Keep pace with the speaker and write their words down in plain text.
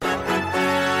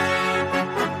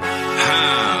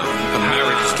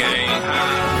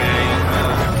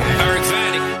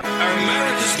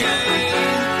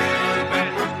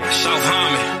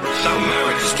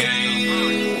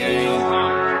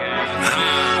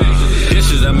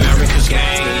is America's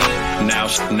game. Now,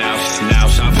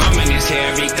 stop humming this here,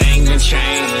 everything done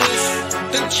changed.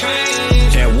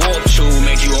 That warp tool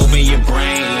make you open your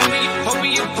brain.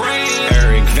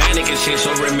 Eric Vanek is here,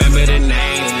 so remember the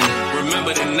name.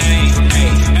 Hey,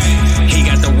 he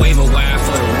got the waiver wire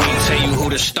for the week. Tell you who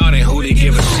to start and who to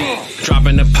give a seat.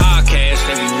 Dropping the podcast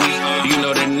every week. You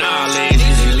know the knowledge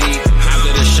is elite.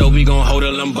 After the show, we gon' hold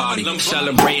a Lombardi.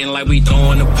 Celebrating like we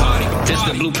throwing a party. This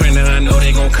the blueprint and I know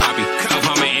they gon' copy.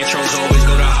 Top my intros always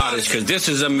go the hardest, cause this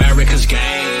is America's game.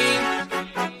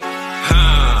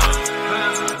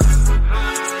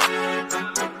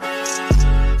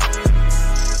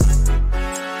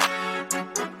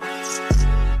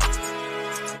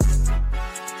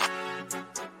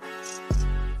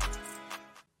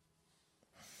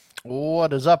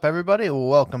 What is up, everybody?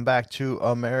 Welcome back to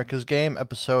America's Game,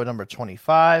 episode number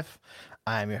 25.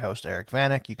 I'm your host, Eric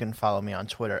Vanek. You can follow me on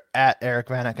Twitter at Eric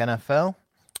Vanek NFL.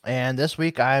 And this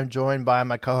week, I am joined by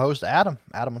my co-host, Adam.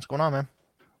 Adam, what's going on, man?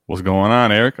 What's going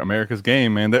on, Eric? America's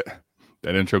Game, man. That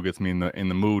intro gets me in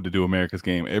the mood to do America's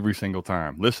Game every single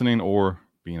time, listening or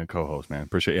being a co-host, man.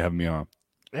 Appreciate you having me on.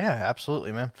 Yeah,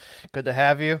 absolutely, man. Good to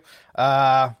have you.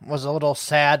 Was a little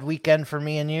sad weekend for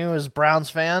me and you as Browns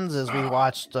fans as we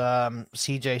watched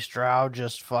CJ Stroud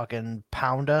just fucking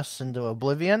pound us into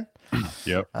oblivion.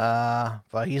 Yep.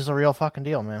 But he's the real fucking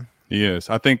deal, man. He is.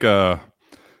 I think, it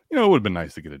would have been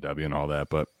nice to get a W and all that,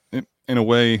 but in a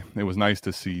way, it was nice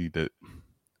to see that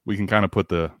we can kind of put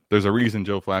there's a reason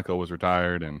Joe Flacco was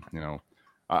retired, and,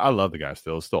 I love the guy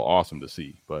still. It's still awesome to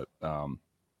see, but,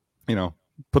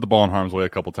 put the ball in harm's way a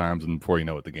couple times, and before you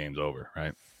know it, the game's over,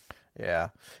 right? Yeah,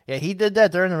 he did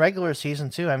that during the regular season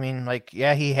too. I mean,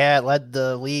 he had led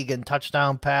the league in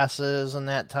touchdown passes in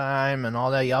that time and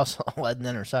all that. He also led in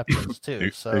interceptions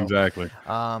too. So exactly.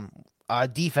 Our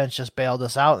defense just bailed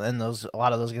us out in a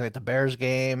lot of those games, like the Bears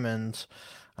game and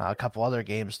a couple other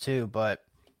games too. But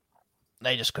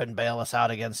they just couldn't bail us out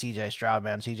against CJ Stroud,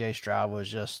 man. CJ Stroud was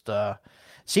just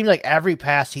seemed like every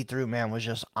pass he threw, man, was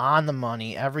just on the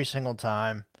money every single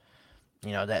time.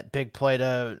 That big play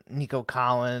to Nico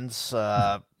Collins.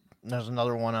 There's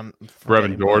another one.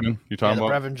 Brevin Jordan. You talking about?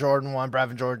 The Brevin Jordan one.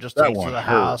 Brevin Jordan just that takes to the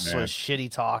house with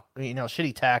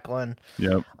shitty tackling.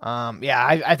 Yep.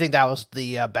 I think that was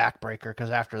the backbreaker because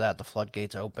after that, the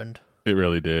floodgates opened. It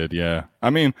really did, yeah.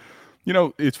 I mean,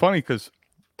 it's funny because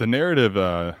the narrative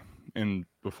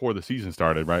before the season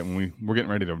started, right, when we were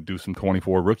getting ready to do some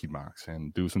 24 rookie mocks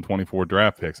and do some 24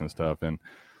 draft picks and stuff, and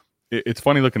it's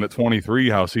funny looking at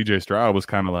 23 how CJ Stroud was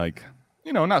kind of like,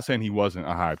 not saying he wasn't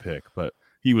a high pick, but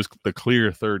he was the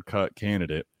clear third cut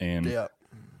candidate, and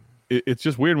it's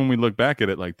just weird when we look back at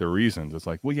it, like the reasons. It's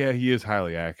like, well, yeah, he is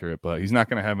highly accurate, but he's not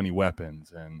going to have any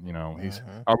weapons, and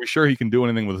are we sure he can do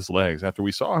anything with his legs? After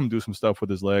we saw him do some stuff with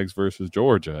his legs versus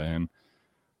Georgia, and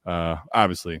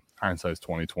obviously hindsight's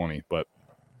 2020, but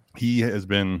he has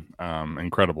been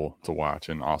incredible to watch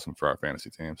and awesome for our fantasy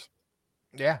teams.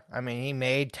 Yeah, I mean, he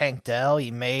made Tank Dell.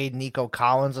 He made Nico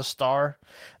Collins a star.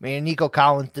 I mean, Nico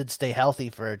Collins did stay healthy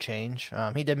for a change.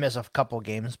 He did miss a couple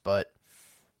games, but,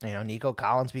 Nico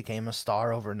Collins became a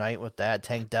star overnight with that.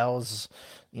 Tank Dell's,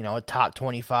 a top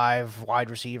 25 wide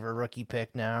receiver rookie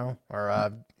pick now,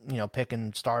 or,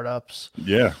 picking startups.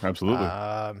 Yeah, absolutely.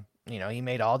 He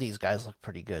made all these guys look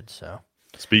pretty good, so.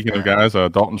 Speaking of guys,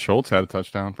 Dalton Schultz had a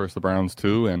touchdown versus the Browns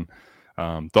too, and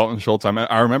Dalton Schultz.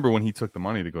 I remember when he took the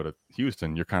money to go to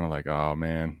Houston. You're kind of like, oh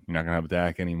man, you're not gonna have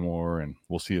Dak anymore, and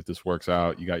we'll see if this works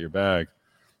out. You got your bag.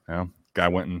 Guy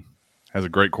went and has a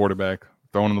great quarterback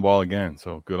throwing the ball again.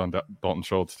 So good on Dalton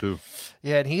Schultz too.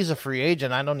 Yeah, and he's a free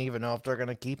agent. I don't even know if they're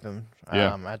gonna keep him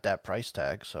at that price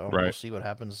tag. So We'll see what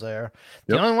happens there.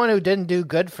 The only one who didn't do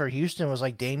good for Houston was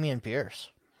like Dameon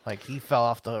Pierce. Like he fell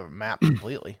off the map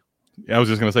completely. Yeah, I was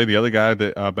just going to say the other guy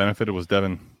that benefited was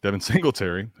Devin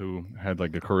Singletary, who had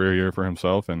like a career year for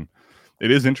himself. And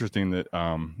it is interesting that,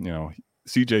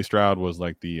 CJ Stroud was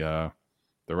like the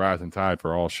rising tide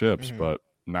for all ships, but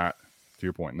not, to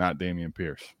your point, not Dameon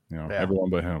Pierce, everyone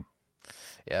but him.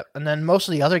 Yep. And then most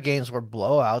of the other games were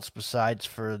blowouts besides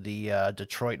for the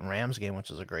Detroit and Rams game, which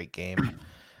was a great game.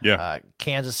 Yeah.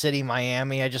 Kansas City,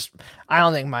 Miami. I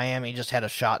don't think Miami just had a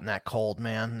shot in that cold,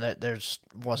 man. That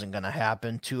wasn't going to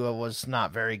happen. Tua was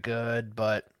not very good,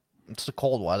 but it's the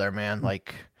cold weather, man.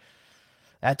 Like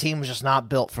that team was just not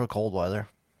built for cold weather.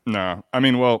 No, I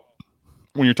mean, well,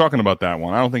 when you're talking about that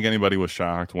one, I don't think anybody was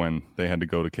shocked when they had to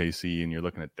go to KC and you're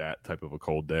looking at that type of a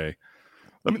cold day.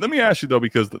 Let me ask you though,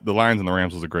 because the Lions and the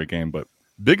Rams was a great game, but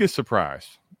biggest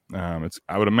surprise.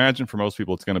 I would imagine for most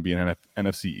people it's going to be an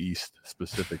NFC East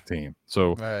specific team.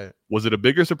 So Was it a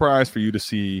bigger surprise for you to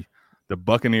see the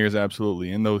Buccaneers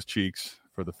absolutely in those cheeks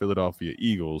for the Philadelphia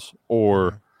Eagles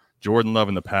or Mhm. Jordan Love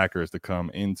and the Packers to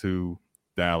come into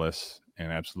Dallas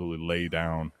and absolutely lay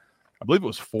down. I believe it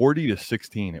was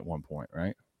 40-16 at one point,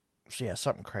 right? So, yeah,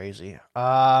 something crazy.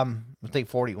 I think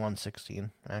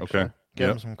 41-16, actually. Okay. Give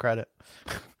Yep. him some credit.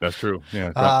 That's true.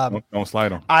 Yeah. Don't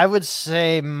slide on. I would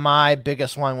say my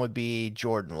biggest one would be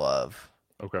Jordan Love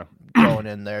Okay. going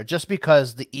in there, just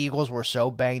because the Eagles were so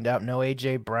banged up. No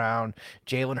A.J. Brown,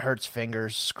 Jalen Hurts'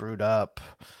 fingers screwed up.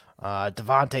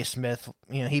 Devontae Smith,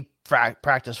 he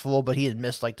practiced full, but he had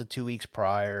missed like the 2 weeks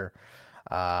prior.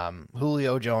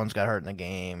 Julio Jones got hurt in the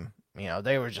game.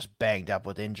 They were just banged up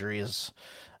with injuries.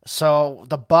 So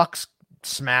the Bucks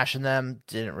smashing them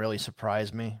didn't really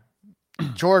surprise me.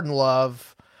 Jordan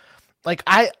Love, like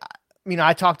I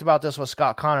talked about this with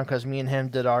Scott Connor because me and him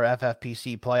did our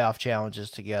FFPC playoff challenges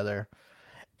together,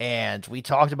 and we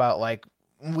talked about like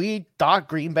we thought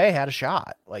Green Bay had a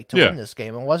shot to win this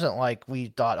game. It wasn't like we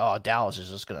thought, oh, Dallas is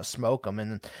just gonna smoke them,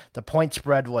 and the point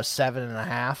spread was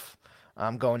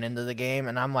 7.5 going into the game,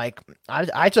 and I'm like,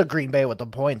 I took Green Bay with the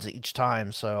points each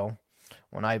time, so.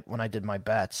 When I did my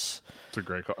bets, it's a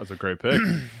great pick.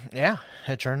 Yeah,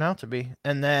 it turned out to be.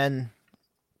 And then,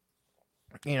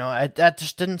 that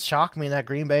just didn't shock me that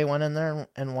Green Bay went in there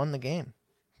and won the game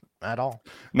at all.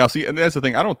 Now, see, and that's the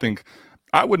thing.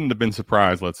 I wouldn't have been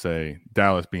surprised. Let's say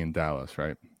Dallas being Dallas,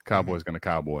 right? Cowboys going to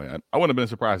Cowboy. I wouldn't have been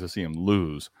surprised to see him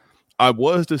lose. I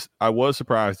was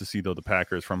surprised to see though the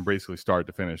Packers from basically start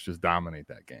to finish just dominate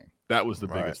that game. That was the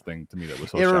biggest thing to me that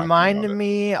was so shocking. It reminded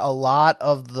me a lot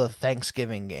of the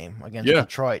Thanksgiving game against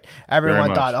Detroit.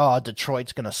 Everyone thought, oh,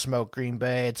 Detroit's going to smoke Green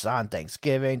Bay. It's on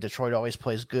Thanksgiving. Detroit always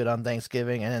plays good on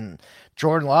Thanksgiving. And then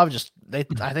Jordan Love I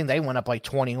think they went up like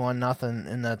 21-0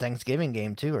 in the Thanksgiving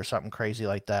game too, or something crazy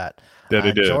like that. Yeah,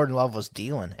 they did. Jordan Love was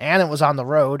dealing. And it was on the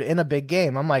road in a big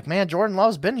game. I'm like, man, Jordan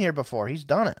Love's been here before. He's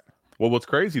done it. Well, what's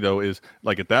crazy though is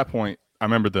like at that point, I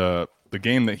remember the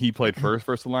game that he played first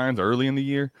versus the Lions early in the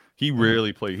year. He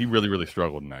really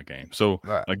struggled in that game. So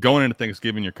like going into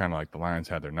Thanksgiving, you're kind of like the Lions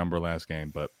had their number last game,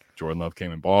 but Jordan Love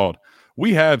came and balled.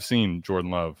 We have seen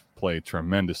Jordan Love play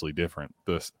tremendously different.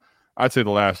 I'd say the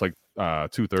last like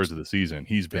 2/3 of the season,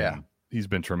 he's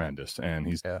been tremendous, and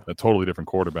he's a totally different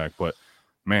quarterback. But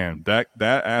man, that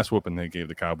ass whooping they gave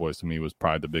the Cowboys to me was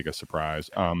probably the biggest surprise.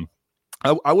 I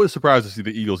was surprised to see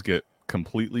the Eagles get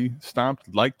completely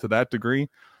stomped like to that degree,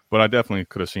 but I definitely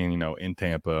could have seen, in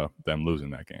Tampa them losing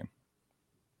that game.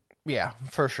 Yeah,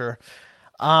 for sure.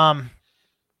 That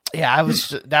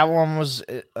one was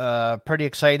pretty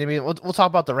exciting to me. We'll talk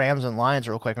about the Rams and Lions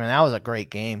real quick. I mean, that was a great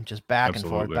game, just back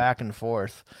and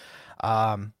forth.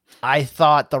 I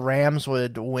thought the Rams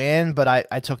would win, but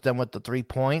I took them with the 3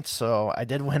 points, so I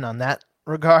did win on that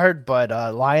regard. But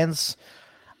Lions,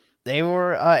 they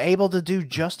were able to do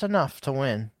just enough to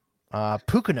win.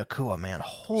 Puka Nacua, man,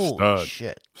 holy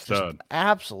shit, stud, just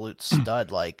absolute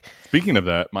stud. Like, speaking of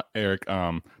that, Eric,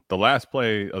 the last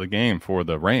play of the game for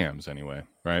the Rams, anyway,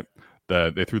 right?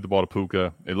 They threw the ball to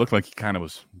Puka. It looked like he kind of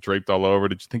was draped all over.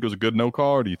 Did you think it was a good no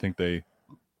call, or do you think they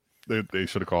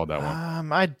should have called that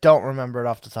one? I don't remember it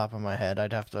off the top of my head.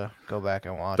 I'd have to go back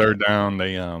and watch. Third down,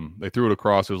 they threw it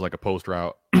across. It was like a post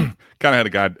route. Kind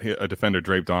of had a defender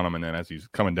draped on him, and then as he's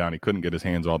coming down, he couldn't get his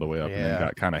hands all the way up, and then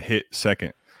got kind of hit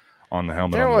second on the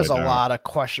helmet. There was a lot of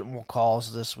questionable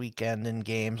calls this weekend in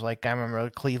games. Like, I remember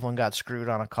Cleveland got screwed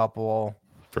on a couple.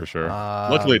 For sure.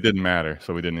 Luckily, it didn't matter,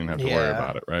 so we didn't even have to worry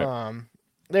about it, right?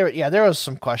 There was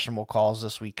some questionable calls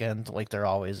this weekend, like there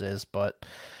always is. But,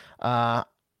 I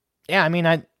mean,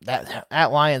 that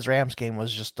Lions-Rams game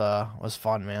was just was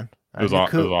fun, man. It was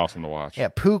awesome to watch. Yeah,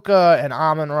 Puka and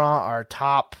Amon-Ra are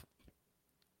top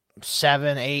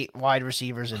 7, 8 wide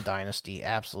receivers in Dynasty.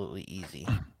 Absolutely easy.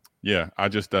 Yeah, I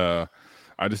just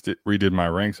redid my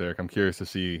ranks, Eric. I'm curious to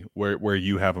see where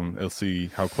you have them. Let's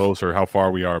see how close or how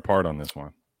far we are apart on this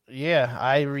one. Yeah,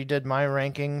 I redid my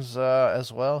rankings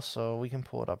as well, so we can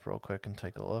pull it up real quick and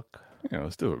take a look. Yeah,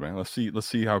 let's do it, man. Let's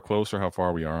see how close or how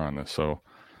far we are on this. So,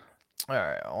 all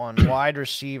right, on wide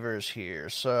receivers here.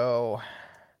 So,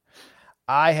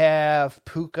 I have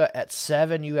Puka at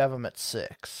 7. You have him at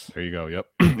 6. There you go. Yep.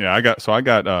 Yeah, I got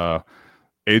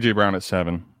AJ Brown at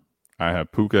 7. I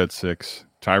have Puka at 6.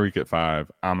 Tyreek at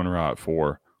 5. Amon-Ra at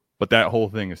 4. But that whole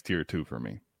thing is tier 2 for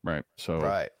me, right? So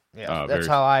right. Yeah, that's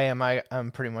how I am.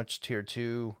 I'm pretty much tier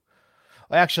 2.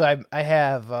 Well, actually, I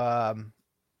have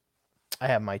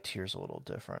my tiers a little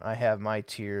different. I have my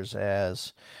tiers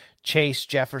as Chase,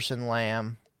 Jefferson,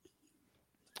 Lamb.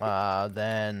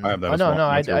 Then I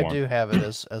do have it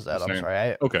as that. I'm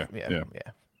sorry. Okay. Yeah.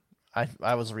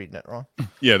 I was reading it wrong.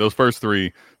 Yeah, those first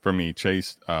 3 for me: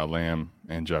 Chase, Lamb,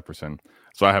 and Jefferson.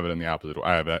 So I have it in the opposite.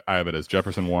 I have it as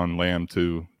Jefferson 1, Lamb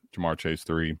 2, Jamar Chase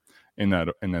 3, and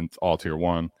then it's all tier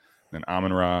 1. Then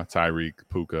Amon-Ra, Tyreek,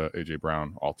 Puka, AJ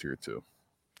Brown, all tier 2.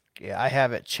 Yeah, I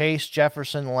have it. Chase,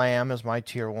 Jefferson, Lamb is my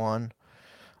tier 1.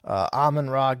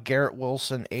 Amon-Ra, Garrett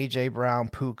Wilson, AJ Brown,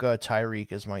 Puka,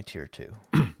 Tyreek is my tier 2.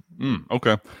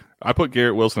 Okay. I put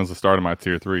Garrett Wilson as the start of my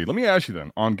tier 3. Let me ask you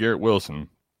then, on Garrett Wilson,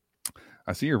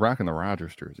 I see you're rocking the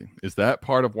Rodgers jersey. Is that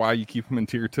part of why you keep him in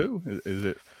tier 2? Is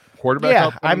it quarterback?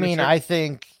 Yeah, I mean, I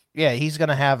think, he's going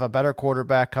to have a better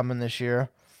quarterback coming this year.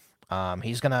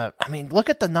 He's going to, I mean, look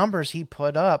at the numbers he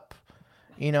put up,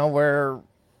 where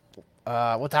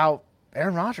without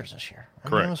Aaron Rodgers this year. I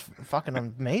mean, it was fucking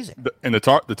amazing. And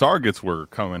the targets were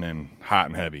coming in hot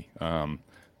and heavy.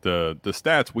 The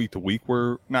stats week to week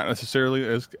were not necessarily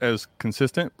as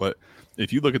consistent, but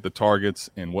if you look at the targets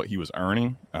and what he was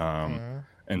earning,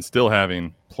 and still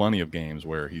having plenty of games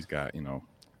where he's got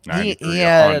 93,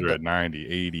 100, 90,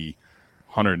 80,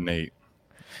 108.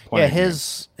 Yeah,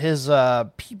 his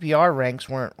PPR ranks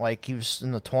weren't like he was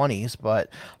in the 20s, but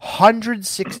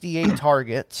 168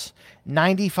 targets,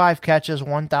 95 catches,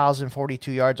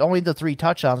 1,042 yards, only the 3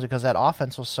 touchdowns because that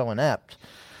offense was so inept.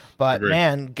 But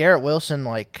man, Garrett Wilson,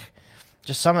 like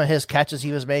just some of his catches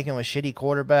he was making with shitty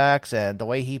quarterbacks and the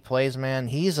way he plays, man,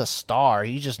 he's a star.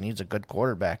 He just needs a good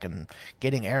quarterback, and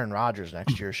getting Aaron Rodgers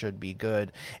next year should be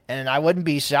good. And I wouldn't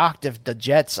be shocked if the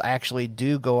Jets actually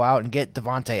do go out and get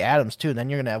Devontae Adams too. Then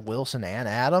you're going to have Wilson and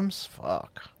Adams.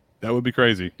 Fuck. That would be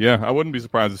crazy. Yeah, I wouldn't be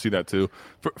surprised to see that too.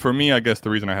 For me, I guess the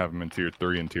reason I have him in tier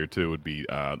 3 and tier 2 would be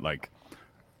like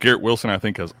Garrett Wilson, I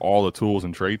think, has all the tools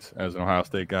and traits as an Ohio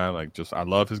State guy. Like, I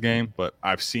love his game, but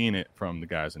I've seen it from the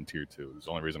guys in tier 2. It's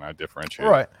the only reason I differentiate.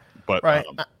 Right. But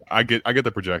I get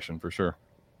the projection for sure.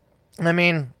 I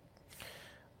mean,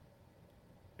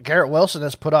 Garrett Wilson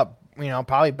has put up,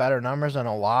 probably better numbers than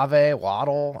Olave,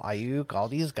 Waddle, Ayuk, all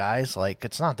these guys. Like,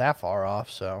 it's not that far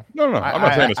off. So no, I'm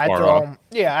not saying it's far off.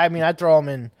 I throw him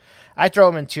in. I throw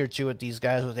him in tier 2 with these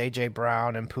guys, with AJ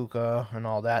Brown and Puka and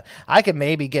all that. I could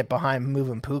maybe get behind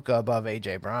moving Puka above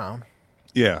AJ Brown.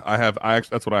 Yeah,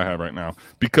 that's what I have right now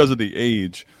because of the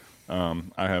age. I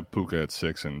have Puka at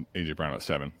 6 and AJ Brown at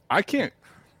 7. I can't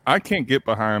get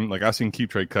behind. Like, I seen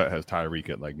Keep Trade Cut has Tyreek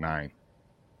at like 9.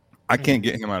 I can't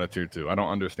get him out of tier 2. I don't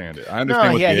understand it. I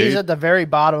understand. He's at the very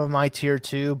bottom of my tier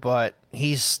 2, but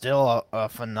he's still a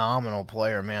phenomenal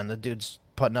player, man. The dude's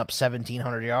putting up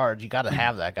 1,700 yards. You got to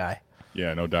have that guy.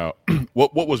 Yeah, no doubt.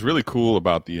 What was really cool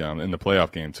about the in the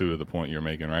playoff game too, to the point you're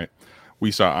making, right?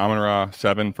 We saw Amon-Ra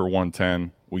 7 for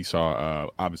 110. We saw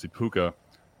obviously Puka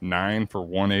 9 for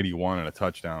 181 and a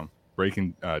touchdown,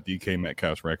 breaking DK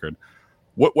Metcalf's record.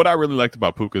 What I really liked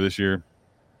about Puka this year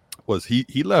was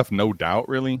he left no doubt,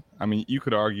 really. I mean, you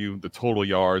could argue the total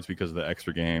yards because of the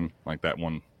extra game, like that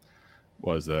one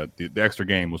was the extra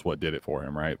game was what did it for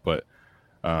him, right? But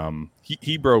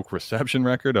he broke reception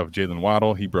record of Jalen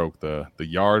Waddle. He broke the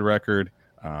yard record.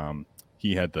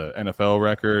 He had the NFL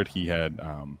record. He had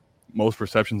most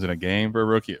receptions in a game for a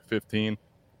rookie at 15.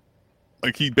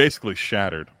 Like, he basically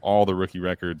shattered all the rookie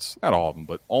records, not all of them,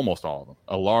 but almost all of them,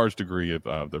 a large degree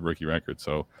of the rookie record.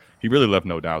 So he really left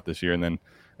no doubt this year. And then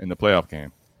in the playoff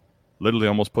game, literally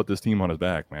almost put this team on his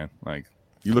back, man. Like,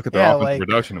 you look at the offensive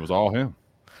production, it was all him.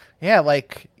 Yeah,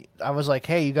 like, I was like,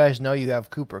 hey, you guys know you have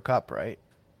Cooper Kupp, right?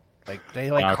 Like, they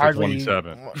hardly,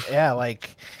 yeah,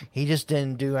 like, he just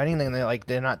didn't do anything.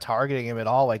 They're not targeting him at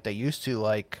all like they used to.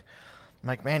 Like, I'm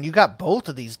like, man, you got both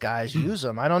of these guys. Use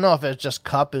them. I don't know if it's just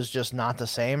Kupp is just not the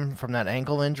same from that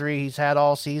ankle injury he's had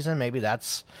all season. Maybe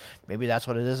that's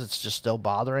what it is. It's just still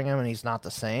bothering him, and he's not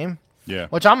the same. Yeah.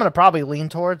 Which I'm gonna probably lean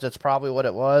towards. That's probably what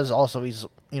it was. Also, he's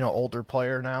older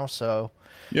player now, so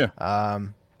yeah.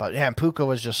 But yeah, Puka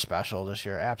was just special this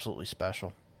year. Absolutely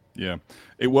special. Yeah,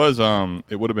 it was.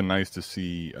 It would have been nice to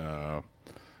see,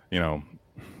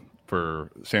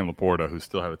 for Sam Laporta, who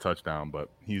still had a touchdown, but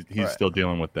he's still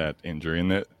dealing with that injury,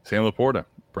 and that Sam Laporta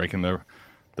breaking the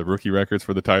rookie records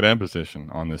for the tight end position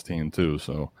on this team too.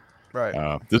 So,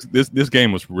 this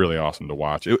game was really awesome to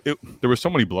watch. There were so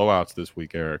many blowouts this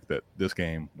week, Eric, that this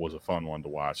game was a fun one to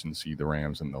watch and see the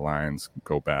Rams and the Lions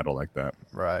go battle like that.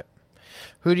 Right.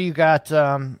 Who do you got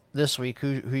this week?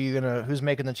 Who's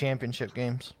making the championship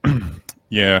games?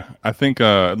 Yeah, I think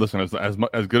listen,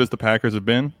 as good as the Packers have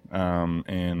been,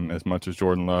 and as much as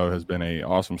Jordan Love has been an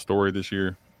awesome story this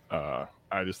year, I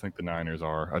just think the Niners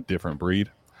are a different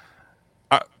breed.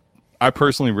 I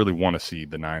personally really want to see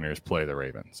the Niners play the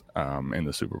Ravens in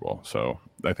the Super Bowl. So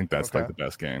I think that's like the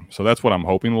best game. So that's what I'm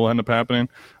hoping will end up happening.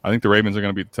 I think the Ravens are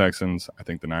going to beat the Texans. I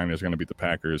think the Niners are going to beat the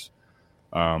Packers.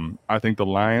 I think the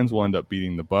Lions will end up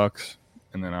beating the Bucks,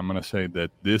 and then I'm going to say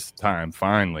that this time,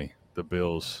 finally, the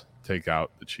Bills take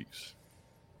out the Chiefs.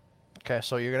 Okay,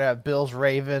 so you're gonna have Bills,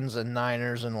 Ravens, and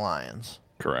Niners and Lions.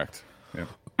 Correct. Yep.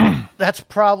 That's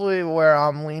probably where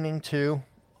I'm leaning to.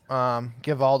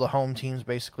 Give all the home teams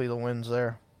basically the wins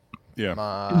there.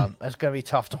 Yeah. It's gonna be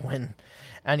tough to win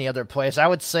any other place. I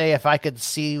would say if I could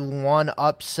see one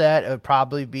upset, it would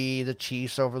probably be the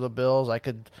Chiefs over the Bills. I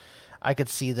could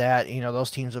see that. You know,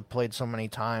 those teams have played so many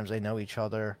times; they know each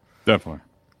other. Definitely.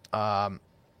 The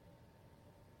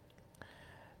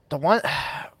one,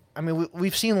 I mean,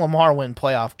 we've seen Lamar win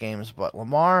playoff games, but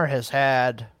Lamar has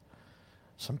had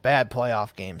some bad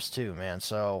playoff games too, man.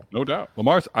 So No doubt.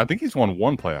 I think he's won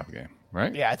one playoff game,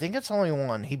 right? yeah, I think it's only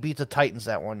one. He beat the Titans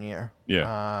that one year.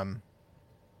 Yeah.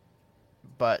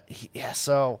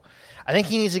 So I think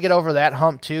he needs to get over that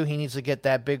hump too. He needs to get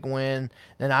that big win.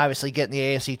 Then obviously get in the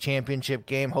AFC Championship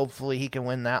game. Hopefully he can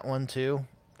win that one too.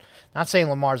 Not saying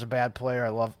Lamar's a bad player. I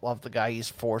love the guy. He's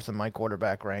fourth in my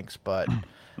quarterback ranks, but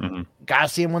gotta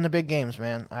see him win the big games,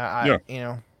 man. You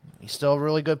know, he's still a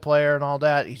really good player and all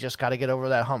that. He's just got to get over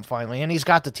that hump finally, and he's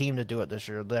got the team to do it this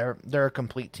year. They're a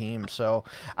complete team, so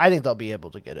I think they'll be able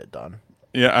to get it done.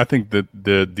 Yeah, I think that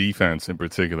the defense in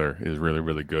particular is really,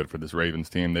 really good for this Ravens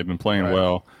team. They've been playing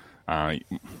well,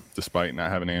 despite not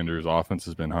having Andrews. Offense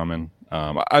has been humming.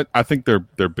 I think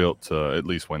they're built to at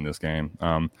least win this game.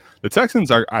 The Texans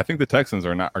are. I think the Texans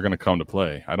are going to come to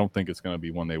play. I don't think it's going to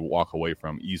be one they walk away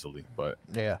from easily. But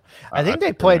yeah, I think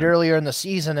they played earlier in the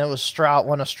season. It was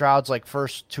one of Stroud's like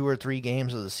first 2 or 3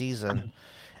 games of the season,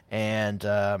 and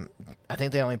I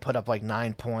think they only put up like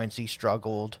 9 points. He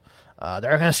struggled.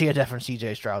 They're going to see a different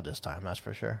C.J. Stroud this time, that's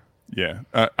for sure. Yeah,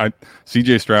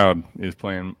 C.J. Stroud is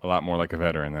playing a lot more like a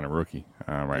veteran than a rookie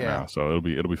right now, so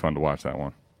it'll be fun to watch that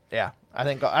one. Yeah, I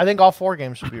think all 4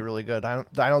 games should be really good. I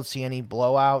don't see any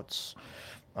blowouts.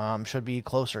 Should be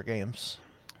closer games.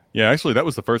 Yeah, actually, that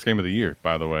was the first game of the year,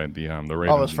 by the way. The Ravens.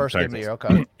 Oh, it was first game of the year.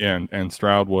 Okay. and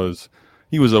Stroud was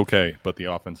okay, but the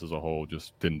offense as a whole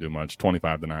just didn't do much.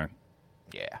 25-9.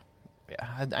 Yeah.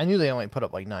 I knew they only put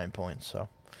up like 9 points. So.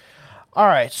 All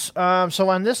right. So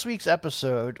on this week's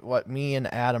episode, what me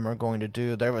and Adam are going to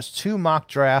do, there was 2 mock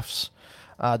drafts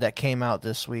that came out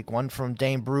this week. One from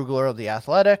Dane Brugler of The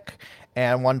Athletic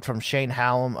and one from Shane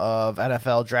Hallam of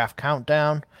NFL Draft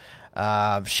Countdown.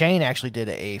 Shane actually did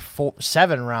a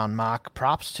 7-round mock.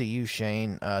 Props to you,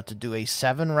 Shane, to do a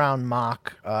 7-round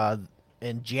mock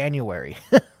in January.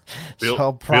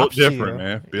 Built different,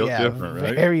 man. Built different,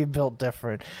 right? Very built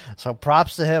different. So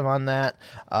props to him on that.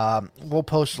 We'll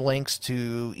post links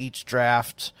to each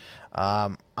draft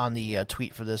on the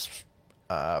tweet for this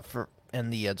in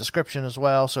the description as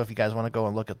well. So if you guys want to go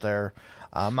and look at their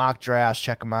mock drafts,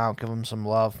 check them out, give them some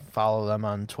love, follow them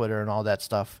on Twitter and all that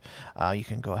stuff, you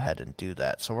can go ahead and do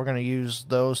that. So we're going to use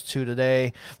those 2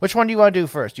 today. Which one do you want to do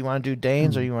first? Do you want to do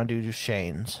Dane's or you want to do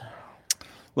Shane's?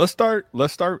 Let's start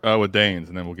with Dane's,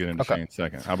 and then we'll get into Shane's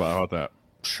second. How about that?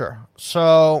 Sure.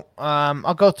 So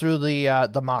I'll go through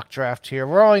the mock draft here.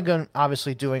 We're only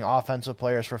obviously doing offensive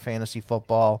players for fantasy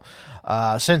football.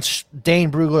 Since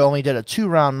Dane Brugler only did a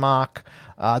 2-round mock,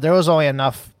 there was only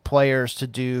enough players to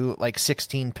do like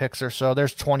 16 picks or so.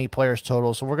 There's 20 players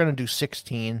total, so we're going to do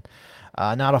 16.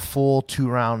 Not a full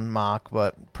 2-round mock,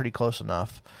 but pretty close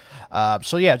enough.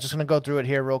 So yeah, just going to go through it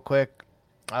here real quick.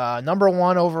 Number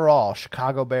 1 overall,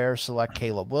 Chicago Bears select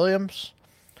Caleb Williams.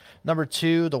 Number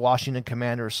 2, the Washington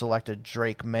Commanders selected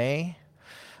Drake May.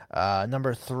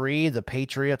 Number 3, the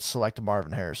Patriots selected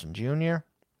Marvin Harrison Jr.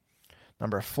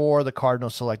 Number 4, the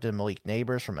Cardinals selected Malik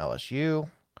Nabers from LSU.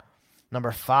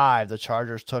 Number 5, the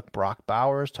Chargers took Brock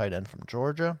Bowers, tight end from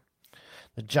Georgia.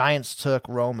 The Giants took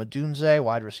Rome Odunze,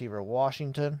 wide receiver,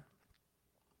 Washington.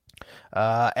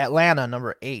 Atlanta,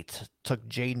 number 8, took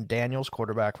Jaden Daniels,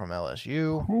 quarterback from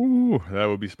LSU. Ooh, that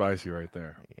would be spicy right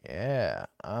there. Yeah.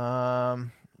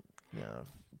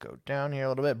 Go down here a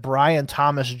little bit. Brian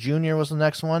Thomas Jr. was the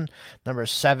next one. Number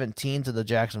 17 to the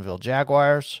Jacksonville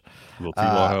Jaguars. Little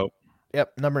T-Law help.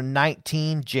 Yep. Number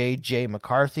 19, J.J.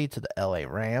 McCarthy to the L.A.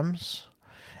 Rams.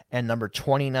 And number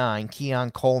 29,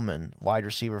 Keon Coleman, wide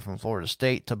receiver from Florida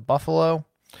State, to Buffalo.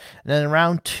 And then in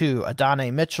round 2,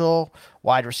 Adonai Mitchell,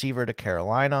 wide receiver to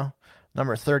Carolina.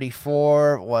 Number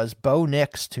 34 was Bo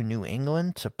Nix to New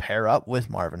England to pair up with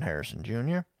Marvin Harrison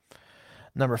Jr.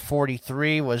 Number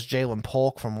 43 was Jalen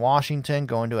Polk from Washington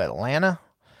going to Atlanta.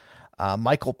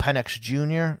 Michael Penix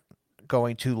Jr.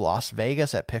 going to Las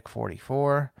Vegas at pick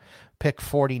 44. Pick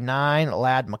 49,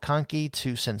 Ladd McConkey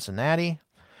to Cincinnati.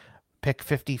 Pick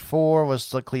 54 was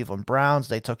the Cleveland Browns.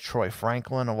 They took Troy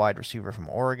Franklin, a wide receiver from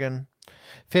Oregon.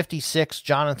 56,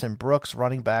 Jonathan Brooks,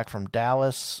 running back from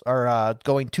Dallas, or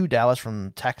going to Dallas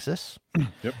from Texas.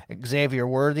 Yep. Xavier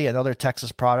Worthy, another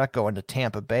Texas product, going to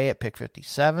Tampa Bay at pick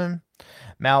 57.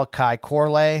 Malachi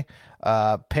Corley,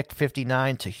 pick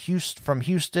 59 to Houston from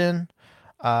Houston,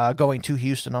 going to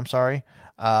Houston. I'm sorry.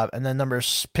 And then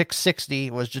pick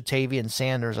 60 was Jatavian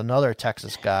Sanders, another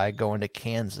Texas guy, going to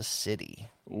Kansas City.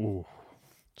 Ooh.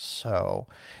 So,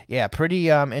 yeah, pretty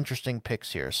interesting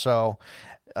picks here. So,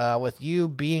 with you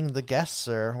being the guest,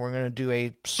 sir, we're going to do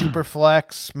a super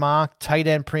flex mock tight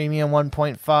end premium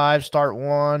 1.5 start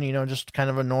one, just kind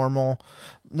of a normal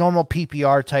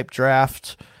PPR type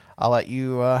draft. I'll let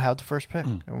you have the first pick,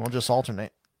 and we'll just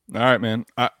alternate. All right, man.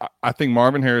 I think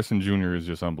Marvin Harrison Jr. is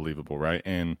just unbelievable, right?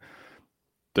 And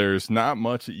there's not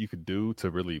much that you could do to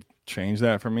really change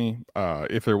that for me.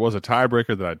 If there was a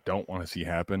tiebreaker that I don't want to see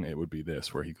happen, it would be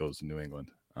this, where he goes to New England.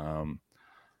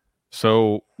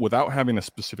 So without having a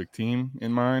specific team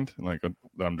in mind, like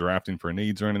I'm drafting for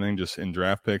needs or anything, just in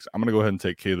draft picks, I'm going to go ahead and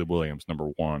take Caleb Williams, number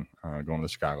 1, going to the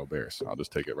Chicago Bears. I'll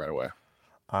just take it right away.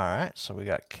 All right, so we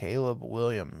got Caleb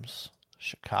Williams,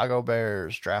 Chicago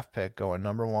Bears draft pick, going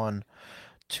number 1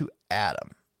 to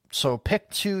Adam. So pick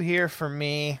 2 here for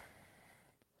me.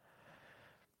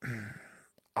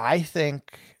 I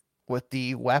think with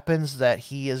the weapons that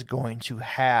he is going to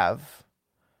have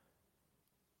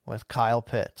with Kyle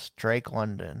Pitts, Drake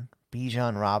London,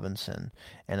 Bijan Robinson,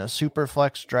 and a super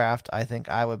flex draft, I think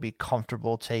I would be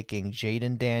comfortable taking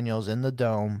Jaden Daniels in the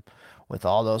dome with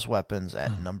all those weapons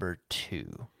at number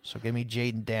 2. So give me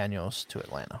Jaden Daniels to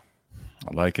Atlanta.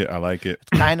 I like it. It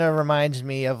kind of reminds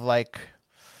me of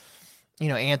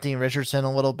Anthony Richardson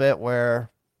a little bit, where,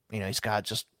 he's got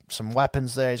just some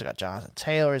weapons there. He's got Jonathan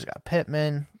Taylor. He's got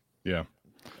Pittman. Yeah.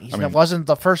 He wasn't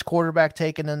the first quarterback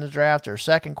taken in the draft or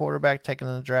second quarterback taken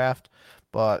in the draft,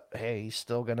 but hey, he's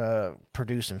still going to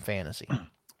produce in fantasy.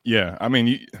 Yeah. I mean,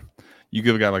 you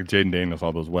give a guy like Jaden Daniels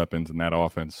all those weapons and that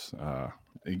offense,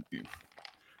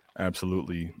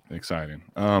 absolutely exciting.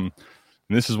 And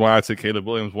this is why I say Caleb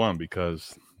Williams 1,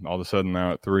 because all of a sudden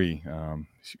now at 3,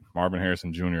 Marvin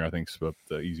Harrison Jr. I think is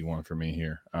the easy one for me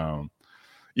here.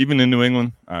 Even in New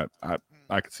England, I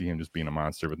could see him just being a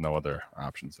monster with no other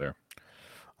options there.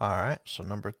 All right, so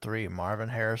number 3, Marvin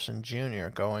Harrison Jr.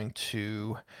 going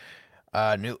to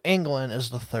New England is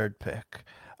the 3rd pick.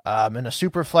 In a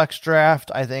super flex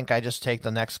draft, I think I just take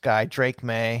the next guy, Drake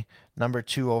May, number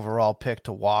 2 overall pick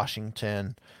to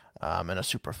Washington. In a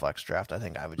super flex draft, I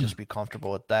think I would just be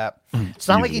comfortable with that. It's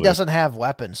not like he doesn't have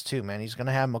weapons too, man. He's going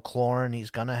to have McLaurin.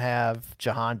 He's going to have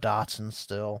Jahan Dotson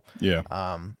still. Yeah.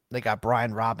 They got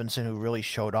Brian Robinson, who really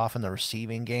showed off in the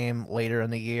receiving game later in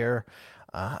the year.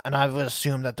 And I would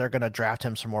assume that they're going to draft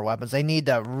him some more weapons. They need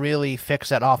to really fix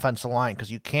that offensive line,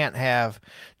 because you can't have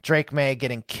Drake May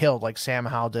getting killed like Sam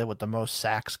Howell did with the most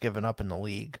sacks given up in the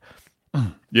league.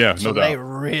 Yeah, so no doubt. They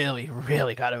really,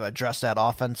 really got to address that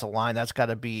offensive line. That's got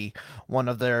to be one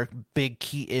of their big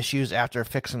key issues after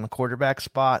fixing the quarterback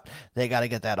spot. They got to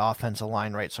get that offensive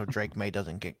line right so Drake May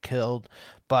doesn't get killed.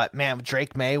 But, man,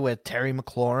 Drake May with Terry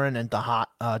McLaurin and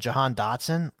Jahan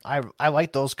Dotson, I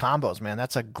like those combos, man.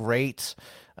 That's a great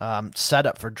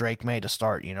setup for Drake May to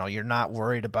start. You're not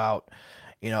worried about,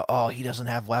 oh, he doesn't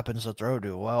have weapons to throw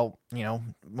to. Well,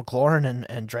 McLaurin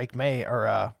and Drake May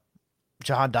are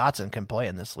Jahan Dotson can play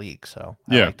in this league, so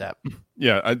I like that.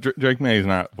 Yeah, Drake May is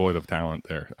not void of talent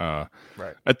there.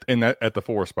 Right. At the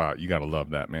 4 spot, you got to love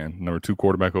that, man. Number 2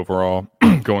 quarterback overall,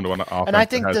 going to an offense. And I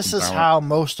think this is how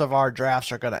most of our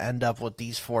drafts are going to end up, with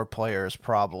these 4 players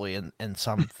probably in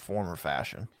some form or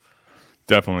fashion.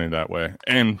 Definitely that way.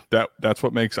 And that's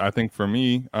what makes, I think for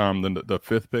me, the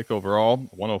 5th pick overall,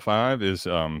 105, is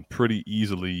pretty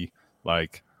easily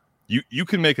like, you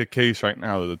can make a case right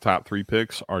now that the top 3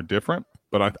 picks are different.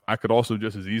 But I could also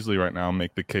just as easily right now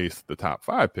make the case the top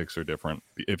 5 picks are different.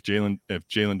 If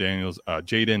Jaden Daniels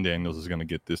is going to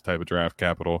get this type of draft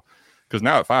capital, because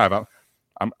now at 5,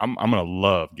 I'm going to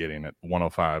love getting at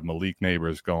 105. Malik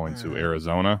Neighbors going to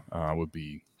Arizona would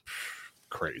be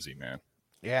crazy, man.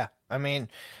 Yeah, I mean,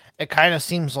 it kind of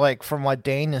seems like from what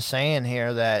Dane is saying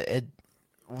here that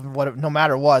no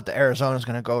matter what, the Arizona's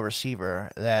going to go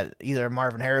receiver. That either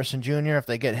Marvin Harrison Jr., if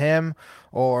they get him,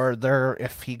 or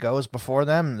if he goes before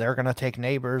them, they're going to take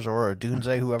Neighbors or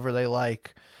Dunze, whoever they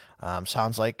like.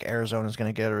 Sounds like Arizona's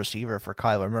going to get a receiver for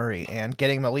Kyler Murray, and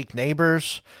getting Malik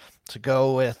Neighbors to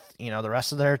go with the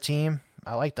rest of their team.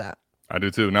 I like that. I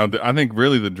do too. Now I think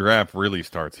really the draft really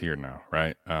starts here now,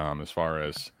 right? As far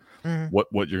as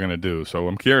what you're going to do. So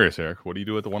I'm curious, Eric. What do you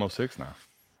do at the 106 now?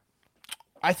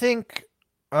 I think.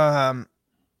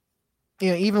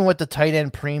 even with the tight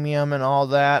end premium and all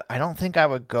that, I don't think I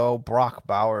would go Brock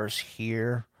Bowers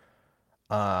here.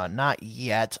 Not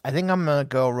yet. I think I'm gonna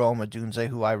go Rome Odunze,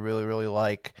 who I really, really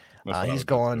like. He's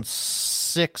going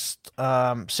sixth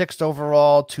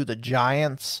overall to the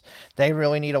Giants. They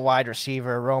really need a wide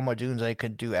receiver. Rome Odunze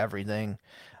could do everything.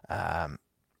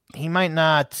 He might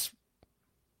not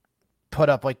put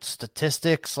up like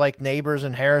statistics like Neighbors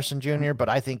and Harrison Jr., but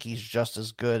I think he's just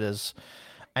as good as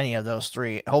any of those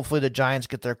three. Hopefully the Giants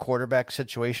get their quarterback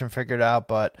situation figured out,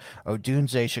 but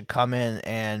Odunze should come in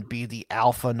and be the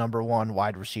alpha number one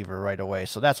wide receiver right away.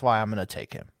 So that's why I'm going to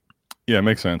take him. Yeah, it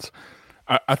makes sense.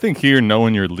 I think here,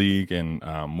 knowing your league and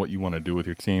what you want to do with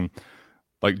your team,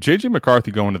 like J.J.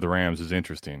 McCarthy going to the Rams is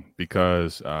interesting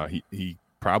because he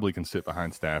probably can sit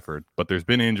behind Stafford, but there's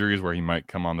been injuries where he might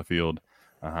come on the field.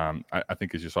 I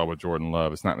think as you saw with Jordan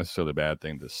Love, it's not necessarily a bad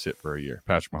thing to sit for a year.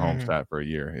 Patrick Mahomes sat for a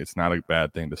year. It's not a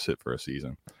bad thing to sit for a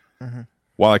season.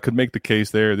 While I could make the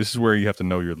case there, this is where you have to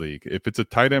know your league. If it's a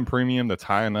tight end premium that's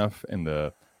high enough and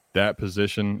that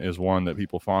position is one that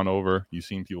people fawn over, you've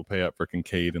seen people pay up for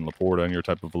Kincaid and Laporta in your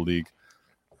type of a league.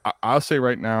 I'll say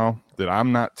right now that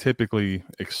I'm not typically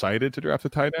excited to draft a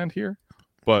tight end here.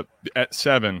 But at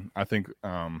 7, I think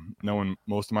knowing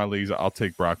most of my leagues, I'll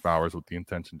take Brock Bowers with the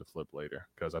intention to flip later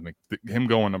because I think him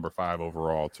going number 5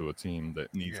 overall to a team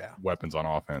that needs weapons on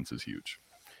offense is huge.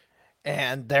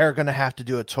 And they're going to have to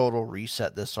do a total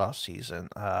reset this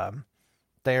offseason.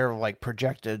 They're like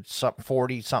projected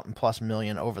 40-something plus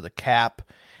million over the cap.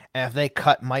 And if they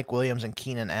cut Mike Williams and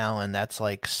Keenan Allen, that's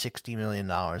like $60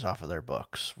 million off of their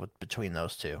books between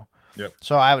those two. Yep.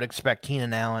 So I would expect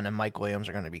Keenan Allen and Mike Williams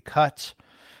are going to be cut.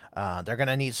 They're going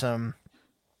to need some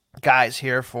guys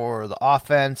here for the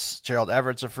offense. Gerald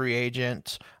Everett's a free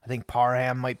agent. I think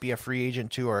Parham might be a free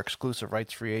agent too, or exclusive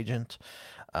rights free agent.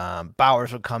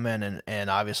 Bowers would come in and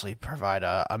obviously provide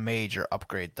a major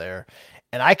upgrade there.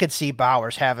 And I could see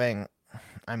Bowers having,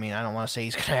 I don't want to say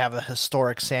he's going to have a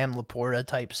historic Sam Laporta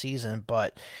type season,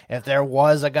 but if there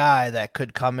was a guy that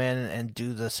could come in and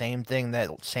do the same thing that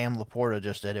Sam Laporta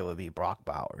just did, it would be Brock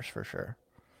Bowers for sure.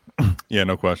 Yeah,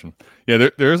 no question. Yeah,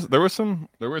 there was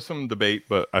some debate,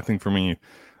 but I think for me,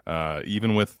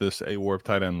 even with this A-Warp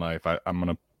tight end life, I'm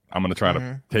gonna try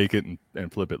to take it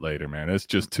and flip it later, man. It's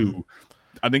just too,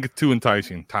 I think it's too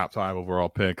enticing. Top 5 overall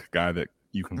pick, guy that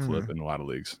you can flip in a lot of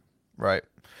leagues. Right.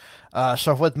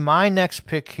 So with my next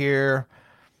pick here,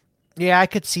 I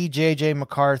could see J.J.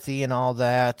 McCarthy and all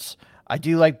that. I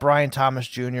do like Brian Thomas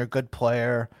Jr., good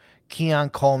player.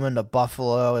 Keon Coleman to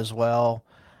Buffalo as well.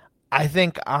 I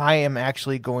think I am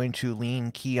actually going to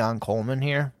lean Keon Coleman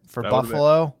here for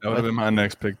Buffalo. That would have been my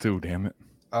next pick too, damn it.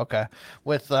 Okay.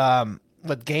 With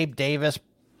Gabe Davis,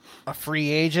 a free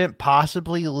agent,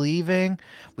 possibly leaving.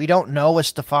 We don't know with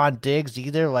Stephon Diggs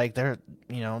either. Like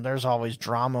there's always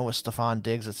drama with Stephon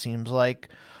Diggs, it seems like.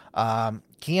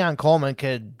 Keon Coleman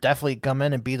could definitely come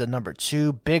in and be the number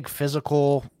 2, big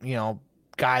physical,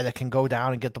 guy that can go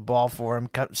down and get the ball for him.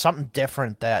 Something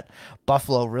different that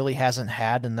Buffalo really hasn't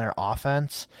had in their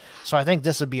offense. So I think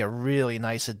this would be a really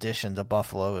nice addition to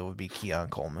Buffalo. It would be Keon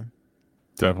Coleman.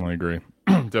 Definitely agree.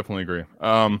 Definitely agree.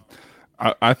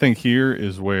 I think here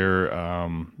is where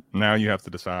now you have to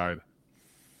decide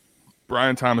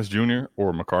Brian Thomas Jr.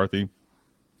 or McCarthy.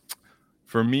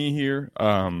 For me here,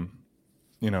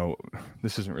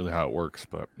 this isn't really how it works,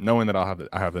 but knowing that I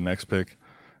have the next pick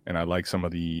and I like some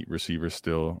of the receivers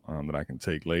still that I can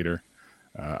take later,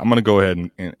 I'm going to go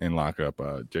ahead and lock up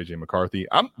J.J. McCarthy.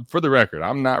 For the record,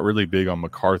 I'm not really big on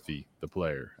McCarthy, the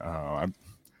player.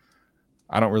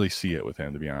 I don't really see it with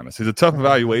him, to be honest. He's a tough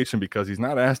evaluation because he's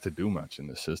not asked to do much in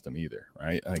this system either,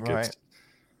 right?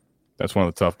 That's one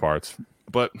of the tough parts.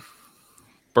 But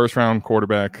first round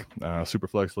quarterback, super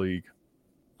flex league,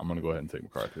 I'm going to go ahead and take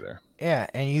McCarthy there. Yeah,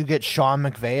 and you get Sean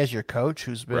McVay as your coach,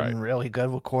 who's been really good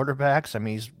with quarterbacks.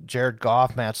 He's Jared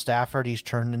Goff, Matt Stafford. He's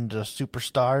turned into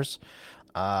superstars.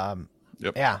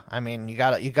 Yep. Yeah,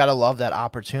 you gotta love that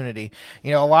opportunity.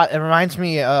 It reminds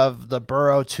me of the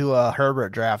Burrow to a Herbert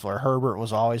draft, where Herbert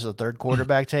was always the 3rd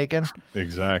quarterback taken.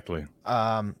 Exactly.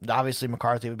 Obviously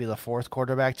McCarthy would be the 4th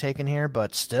quarterback taken here,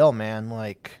 but still,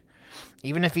 man,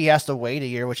 even if he has to wait a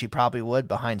year, which he probably would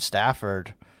behind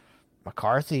Stafford,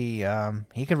 McCarthy,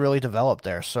 he could really develop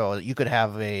there. So you could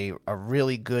have a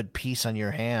really good piece on your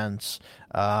hands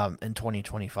in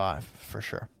 2025 for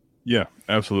sure. Yeah,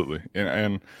 absolutely.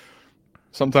 And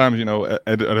sometimes,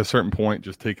 at a certain point,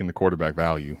 just taking the quarterback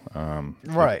value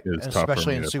is tough,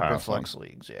 especially in super flex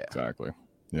leagues. Yeah, exactly.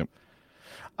 Yep.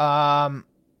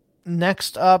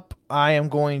 Next up, I am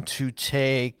going to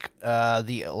take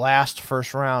the last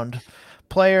first round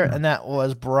player, and that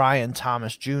was Brian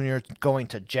Thomas Jr. going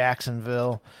to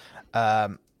Jacksonville.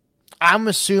 I'm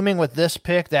assuming with this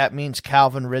pick, that means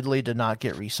Calvin Ridley did not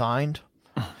get re-signed.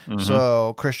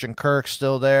 So Christian Kirk's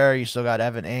still there. You still got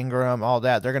Evan Ingram, all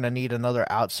that. They're going to need another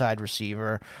outside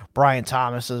receiver. Brian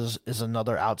Thomas is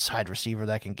another outside receiver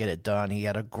that can get it done. He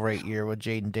had a great year with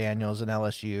Jaden Daniels and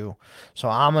LSU. So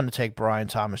I'm going to take Brian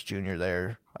Thomas Jr.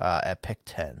 there at pick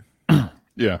 10.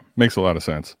 Yeah, makes a lot of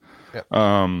sense. Yep.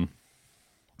 Man,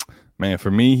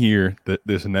 for me here,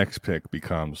 this next pick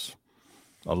becomes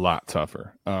a lot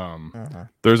tougher.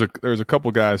 There's a couple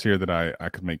guys here that I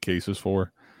could make cases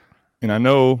for. And I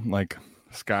know, like,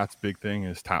 Scott's big thing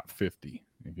is top 50.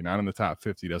 If you're not in the top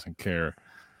 50, doesn't care.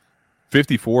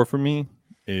 54 for me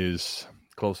is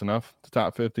close enough to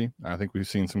top 50. I think we've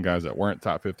seen some guys that weren't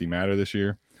top 50 matter this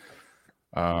year.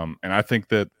 And I think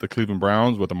that the Cleveland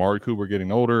Browns, with Amari Cooper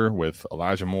getting older, with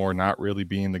Elijah Moore not really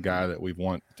being the guy that we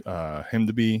want him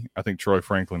to be, I think Troy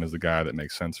Franklin is the guy that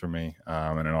makes sense for me in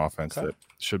an offense that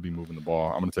should be moving the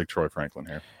ball. I'm going to take Troy Franklin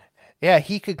here. Yeah,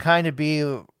 he could kind of be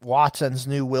Watson's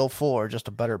new Will Fuller, just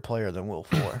a better player than Will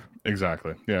Fuller.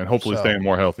 Exactly. Yeah, and hopefully staying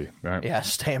more healthy. Right? Yeah,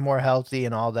 staying more healthy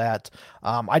and all that.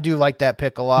 I do like that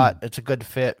pick a lot. It's a good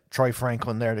fit. Troy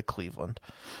Franklin there to Cleveland.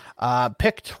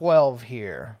 Pick 12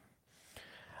 here.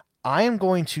 I am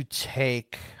going to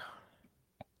take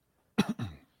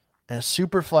in a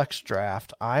super flex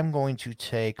draft. I'm going to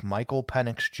take Michael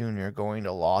Penix Jr. going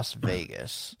to Las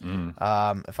Vegas.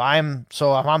 If I'm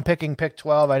picking pick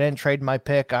 12, I didn't trade my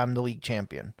pick. I'm the league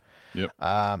champion. Yep.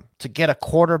 To get a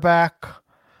quarterback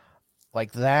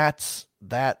like that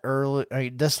early,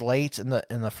 this late in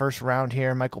the first round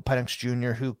here, Michael Penix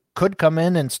Jr., who could come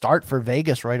in and start for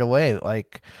Vegas right away.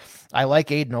 Like, I like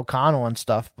Aiden O'Connell and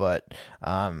stuff, but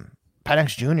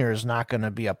Penix Jr. is not going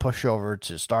to be a pushover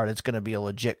to start. It's going to be a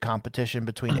legit competition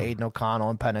between Aiden O'Connell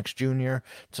and Penix Jr.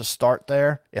 to start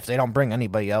there. If they don't bring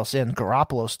anybody else in,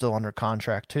 Garoppolo's still under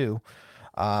contract too.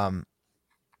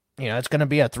 It's going to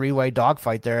be a three-way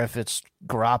dogfight there. If it's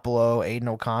Garoppolo, Aiden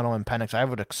O'Connell, and Penix, I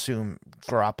would assume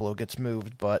Garoppolo gets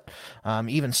moved. But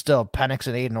even still, Penix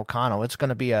and Aiden O'Connell, it's going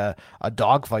to be a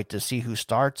dogfight to see who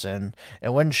starts. And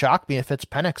it wouldn't shock me if it's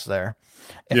Penix there.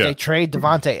 If they trade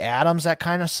Devontae Adams, that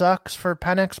kind of sucks for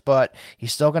Penix, but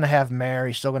he's still going to have Mayer.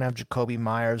 He's still going to have Jacoby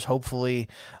Myers. Hopefully,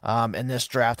 in this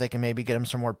draft, they can maybe get him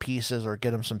some more pieces or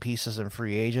get him some pieces in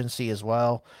free agency as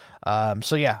well.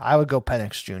 So yeah, I would go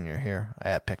Penix Jr. here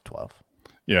at pick 12.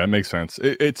 Yeah, it makes sense.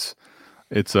 It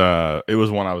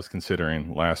was one I was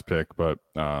considering last pick, but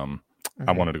I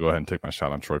wanted to go ahead and take my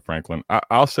shot on Troy Franklin.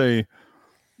 I'll say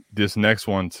this next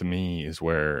one to me is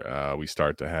where we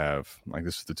start to have, like,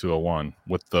 this is the 201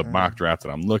 with the mock draft that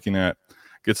I'm looking at.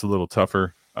 Gets a little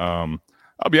tougher. I'll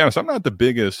be honest, I'm not the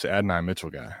biggest Adonai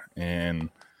Mitchell guy, and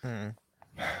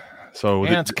so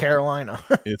it's Carolina.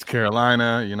 It's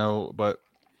Carolina, but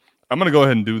I'm going to go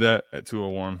ahead and do that at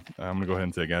 201. I'm going to go ahead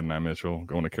and take Adonai Mitchell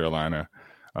going to Carolina.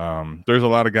 There's a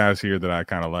lot of guys here that I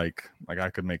kind of like. Like, I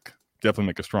could definitely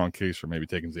make a strong case for maybe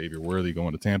taking Xavier Worthy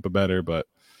going to Tampa better, but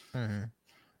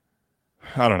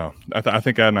I don't know. I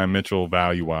think Adonai Mitchell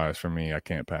value-wise for me, I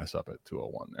can't pass up at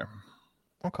 201 there.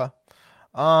 Okay.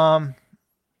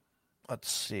 Let's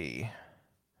see.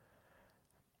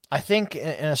 I think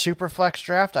in a super flex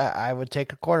draft, I would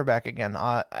take a quarterback again.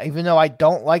 Even though I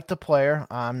don't like the player,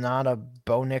 I'm not a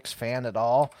Bo Nix fan at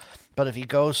all. But if he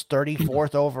goes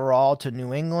 34th overall to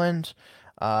New England,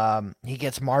 he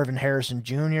gets Marvin Harrison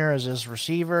Jr. as his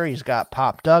receiver. He's got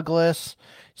Pop Douglas.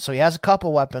 So he has a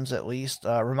couple weapons at least.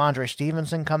 Ramondre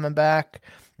Stevenson coming back.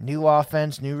 New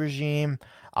offense, new regime.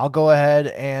 I'll go ahead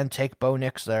and take Bo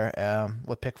Nix there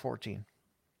with pick 14.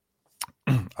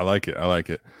 I like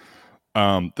it.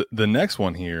 The next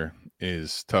one here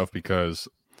is tough because,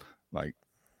 like,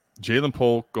 Jalen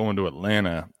Polk going to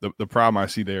Atlanta, the problem I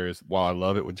see there is, while I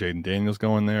love it with Jaden Daniels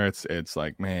going there, it's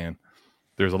like, man,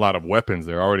 there's a lot of weapons.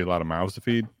 There are already a lot of mouths to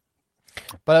feed.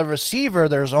 But a receiver,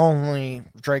 there's only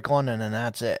Drake London, and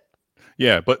that's it.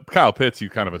 Yeah, but Kyle Pitts, you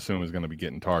kind of assume is going to be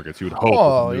getting targets. You would hope.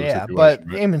 Oh, yeah, but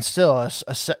even still,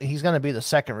 he's going to be the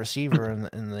second receiver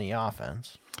in the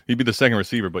offense. He'd be the second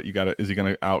receiver, but is he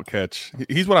going to outcatch?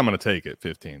 He's what I'm going to take at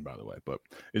 15, by the way. But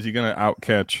is he going to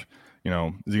outcatch?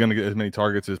 Is he going to get as many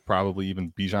targets as probably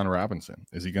even Bijan Robinson?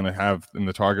 Is he going to have in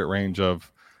the target range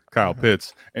of Kyle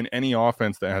Pitts? And any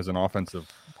offense that has an offensive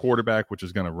quarterback, which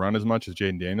is going to run as much as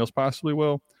Jaden Daniels possibly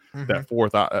will, that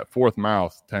fourth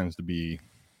mouth tends to be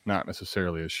not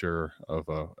necessarily as sure of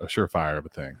a surefire of a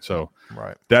thing. So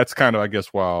that's kind of, I guess,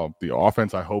 while the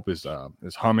offense I hope is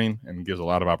humming and gives a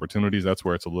lot of opportunities, that's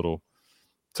where it's a little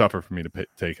tougher for me to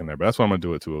take in there. But that's what I'm going to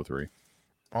do at 203.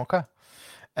 Okay.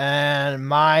 And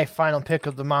my final pick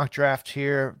of the mock draft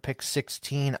here, pick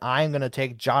 16, I'm going to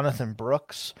take Jonathan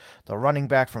Brooks, the running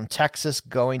back from Texas,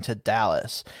 going to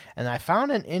Dallas. And I found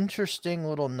an interesting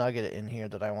little nugget in here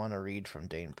that I want to read from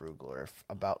Dane Brugler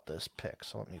about this pick.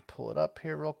 So let me pull it up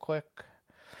here real quick.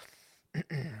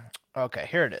 Okay,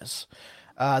 here it is.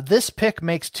 This pick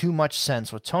makes too much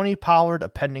sense. With Tony Pollard a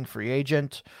pending free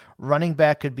agent, running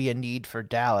back could be a need for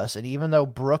Dallas. And even though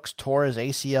Brooks tore his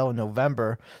ACL in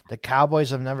November, the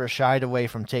Cowboys have never shied away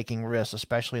from taking risks,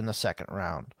 especially in the second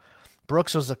round.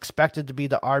 Brooks was expected to be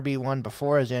the RB1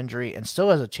 before his injury and still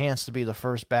has a chance to be the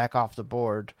first back off the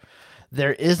board.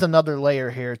 There is another layer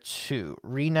here, too.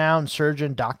 Renowned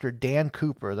surgeon Dr. Dan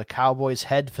Cooper, the Cowboys'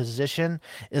 head physician,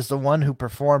 is the one who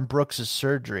performed Brooks'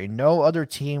 surgery. No other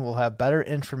team will have better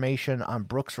information on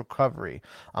Brooks' recovery.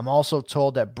 I'm also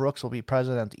told that Brooks will be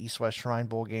present at the East-West Shrine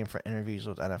Bowl game for interviews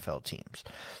with NFL teams.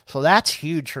 So that's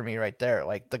huge for me right there.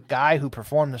 Like, the guy who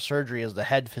performed the surgery is the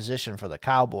head physician for the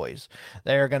Cowboys.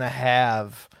 They're going to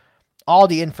have all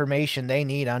the information they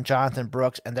need on Jonathan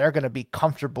Brooks, and they're going to be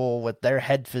comfortable with their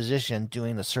head physician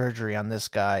doing the surgery on this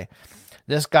guy.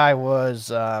 This guy was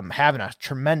having a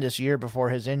tremendous year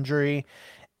before his injury,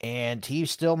 and he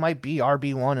still might be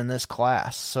RB1 in this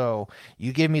class. So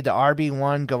you give me the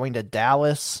RB1 going to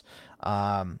Dallas.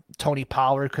 Tony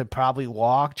Pollard could probably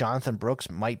walk. Jonathan Brooks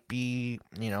might be,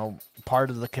 part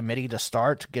of the committee to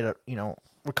start to get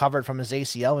recovered from his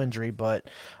ACL injury, but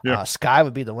sky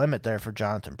would be the limit there for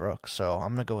Jonathan Brooks. So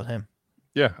I'm going to go with him.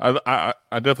 Yeah, I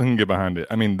definitely can get behind it.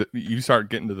 I mean, you start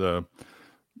getting to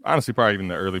honestly, probably even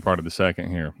the early part of the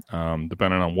second here,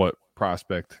 depending on what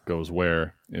prospect goes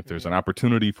where. If there's an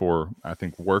opportunity for, I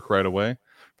think, work right away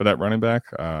for that running back,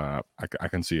 I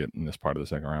can see it in this part of the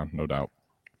second round, no doubt.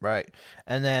 Right.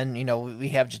 And then, we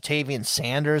have Jatavian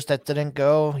Sanders that didn't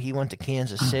go. He went to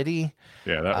Kansas City.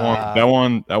 Yeah,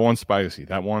 that one's spicy.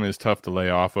 That one is tough to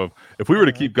lay off of. If we were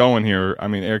to keep going here, I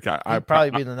mean, Eric, I'd probably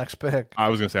be the next pick. I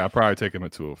was going to say, I'd probably take him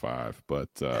at 205, but,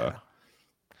 yeah.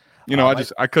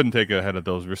 I couldn't take it ahead of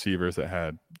those receivers that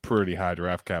had pretty high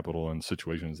draft capital in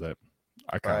situations that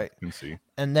I kind of can see.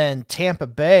 And then Tampa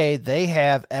Bay, they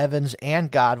have Evans and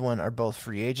Godwin are both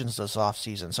free agents this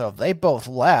offseason. So if they both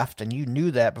left, and you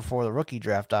knew that before the rookie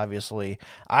draft, obviously,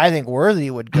 I think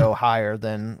Worthy would go higher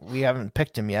than, we haven't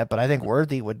picked him yet, but I think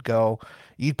Worthy would go,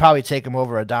 you'd probably take him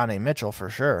over Adonai Mitchell for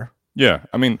sure. Yeah,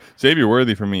 I mean, Xavier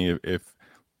Worthy for me, if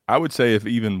I would say if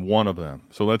even one of them,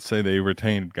 so let's say they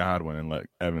retained Godwin and let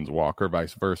Evans walk or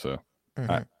vice versa,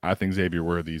 I think Xavier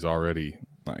Worthy's already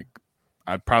like,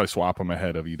 I'd probably swap him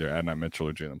ahead of either Adonai Mitchell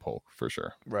or Jalen Polk for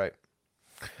sure. Right.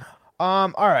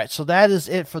 All right, so that is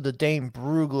it for the Dane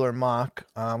Brugler mock.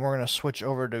 We're going to switch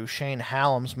over to Shane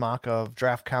Hallam's mock of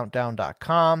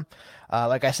draftcountdown.com.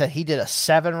 Like I said, he did a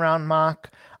 7-round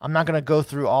mock. I'm not going to go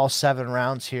through all 7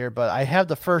 rounds here, but I have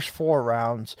the first 4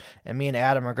 rounds, and me and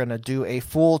Adam are going to do a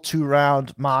full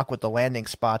 2-round mock with the landing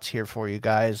spots here for you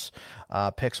guys,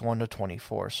 picks 1 to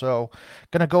 24. So,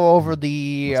 going to go over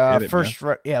the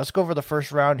let's go over the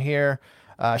first round here.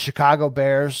 Chicago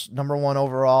Bears, number 1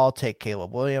 overall, take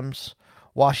Caleb Williams.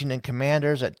 Washington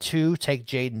Commanders at 2, take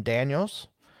Jaden Daniels.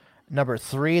 Number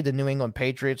 3, the New England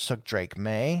Patriots took Drake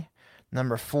May.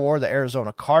 Number 4, the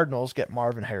Arizona Cardinals get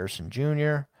Marvin Harrison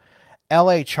Jr.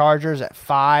 LA Chargers at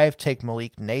 5 take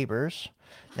Malik Nabers.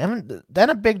 Then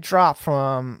a big drop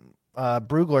from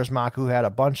Brugler's mock, who had a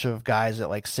bunch of guys at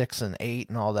like 6 and 8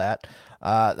 and all that.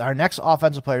 Our next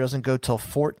offensive player doesn't go till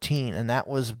 14, and that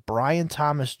was Brian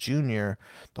Thomas Jr.,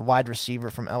 the wide receiver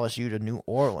from LSU to New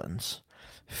Orleans.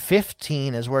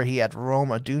 15 is where he had Rome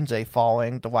Odunze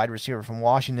falling, the wide receiver from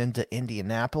Washington to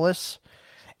Indianapolis.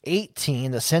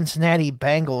 18, the Cincinnati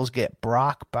Bengals get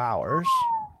Brock Bowers.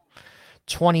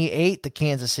 28, the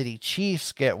Kansas City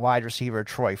Chiefs get wide receiver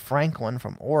Troy Franklin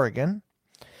from Oregon.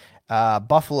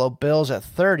 Buffalo Bills at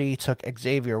 30 took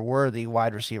Xavier Worthy,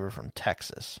 wide receiver from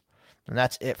Texas. And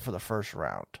that's it for the first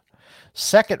round.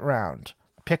 Second round,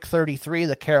 pick 33,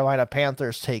 the Carolina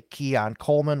Panthers take Keon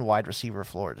Coleman, wide receiver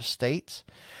Florida State.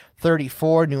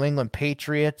 34, New England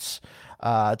Patriots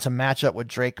to match up with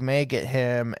Drake May, get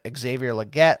him Xavier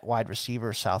Legette, wide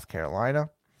receiver South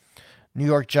Carolina. New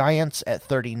York Giants at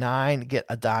 39 get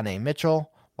Adonai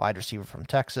Mitchell, wide receiver from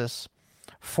Texas.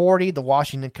 40, the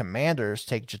Washington Commanders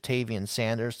take Jatavian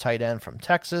Sanders, tight end from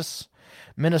Texas.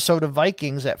 Minnesota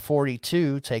Vikings at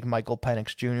 42 take Michael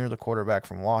Penix Jr., the quarterback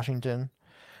from Washington.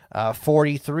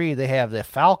 43, they have the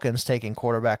Falcons taking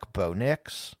quarterback Bo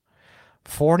Nix.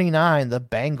 49, the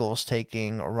Bengals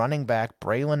taking running back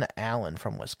Braylon Allen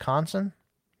from Wisconsin.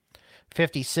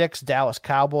 56, Dallas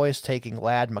Cowboys taking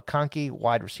Lad McConkey,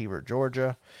 wide receiver,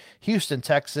 Georgia. Houston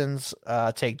Texans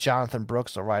take Jonathan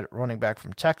Brooks, the running back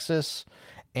from Texas.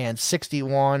 And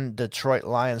 61, Detroit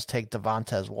Lions take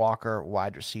Devontae Walker,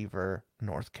 wide receiver,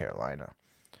 North Carolina.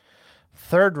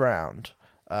 Third round,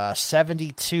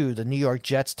 72, the New York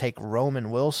Jets take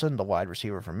Roman Wilson, the wide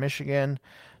receiver from Michigan.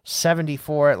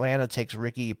 74, Atlanta takes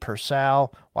Ricky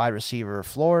Pearsall, wide receiver,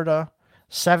 Florida.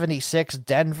 76,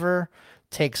 Denver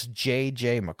takes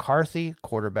J.J. McCarthy,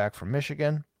 quarterback from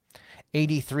Michigan.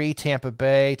 83, Tampa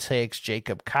Bay takes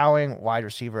Jacob Cowing, wide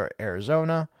receiver,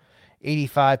 Arizona.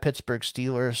 85, Pittsburgh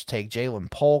Steelers take Jalen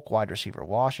Polk, wide receiver,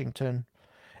 Washington.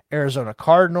 Arizona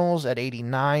Cardinals at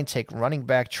 89 take running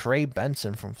back Trey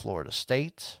Benson from Florida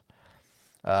State.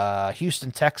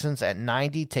 Houston Texans at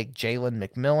 90 take Jalen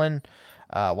McMillan,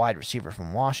 wide receiver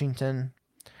from Washington.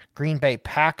 Green Bay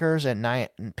Packers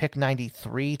at pick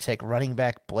 93 take running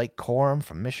back Blake Corum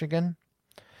from Michigan.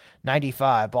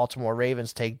 95, Baltimore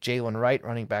Ravens take Jalen Wright,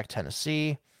 running back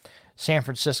Tennessee. San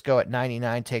Francisco at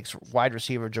 99 takes wide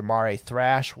receiver Jamare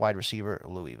Thrash, wide receiver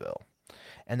Louisville.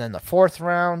 And then the fourth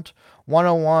round,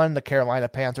 101, the Carolina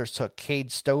Panthers took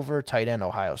Cade Stover, tight end,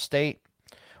 Ohio State.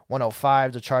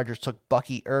 105, the Chargers took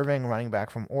Bucky Irving, running back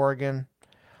from Oregon.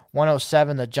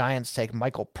 107, the Giants take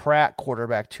Michael Pratt,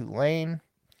 quarterback, Tulane.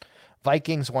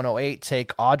 Vikings 108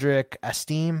 take Audric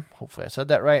Estime, hopefully I said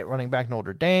that right, running back,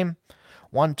 Notre Dame.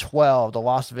 112, the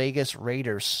Las Vegas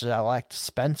Raiders select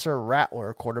Spencer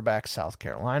Rattler, quarterback, South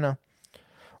Carolina.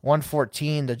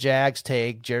 114, the Jags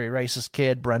take Jerry Rice's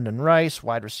kid, Brendan Rice,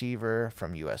 wide receiver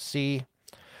from USC.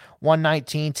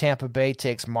 119, Tampa Bay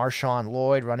takes Marshawn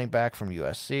Lloyd, running back from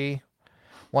USC.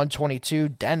 122,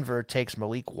 Denver takes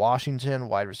Malik Washington,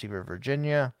 wide receiver,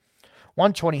 Virginia.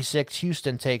 126,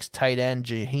 Houston takes tight end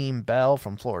Jaheim Bell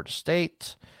from Florida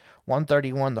State.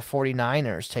 131, the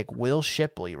 49ers take Will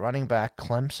Shipley, running back,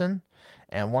 Clemson.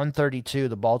 And 132,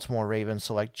 the Baltimore Ravens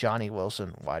select Johnny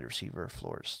Wilson, wide receiver,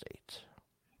 Florida State.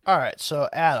 All right, so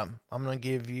Adam, I'm going to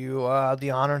give you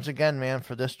the honors again, man,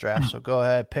 for this draft. So go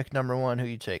ahead, pick number one. Who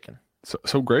you taking?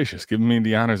 So gracious, giving me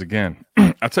the honors again.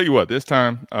 I'll tell you what, this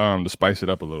time, to spice it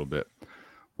up a little bit,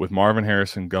 with Marvin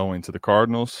Harrison going to the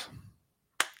Cardinals,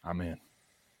 I'm in.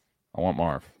 I want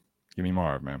Marv. Give me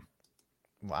Marv, man.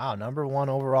 Wow, number one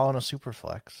overall in a super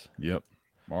flex. Yep.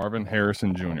 Marvin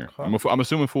Harrison Jr. Okay. I'm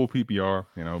assuming full PPR,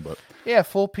 but. Yeah,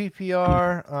 full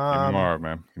PPR. Give me Marv,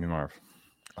 man. Give me Marv.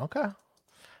 Okay.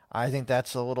 I think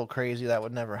that's a little crazy. That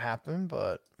would never happen,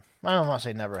 but I don't want to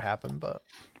say never happen, but.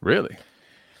 Really?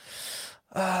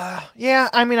 Yeah,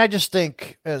 I mean, I just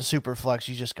think as super flex,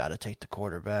 you just got to take the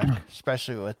quarterback,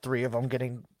 especially with three of them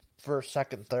getting first,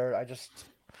 second, third.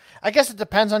 I guess it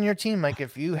depends on your team. Like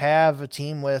if you have a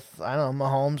team with, I don't know,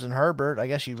 Mahomes and Herbert, I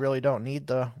guess you really don't need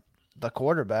the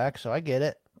quarterback. So I get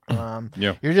it.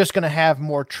 Yeah. You're just going to have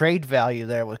more trade value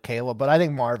there with Caleb, but I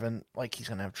think Marvin, he's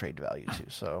going to have trade value too.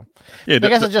 So yeah, I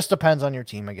guess it just depends on your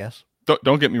team, I guess.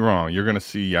 Don't get me wrong. You're going to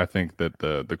see, I think that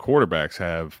the quarterbacks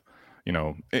have,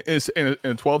 it's in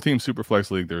a 12-team Superflex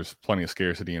league. There's plenty of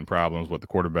scarcity and problems with the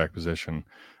quarterback position.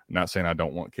 Not saying I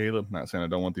don't want Caleb, not saying I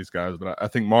don't want these guys, but I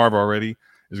think Marv already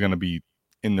is going to be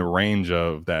in the range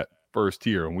of that first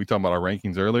tier. When we talked about our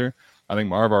rankings earlier, I think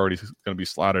Marv already is going to be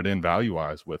slotted in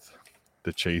value-wise with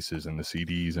the Chases and the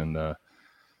CDs and the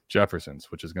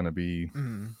Jeffersons, which is going to be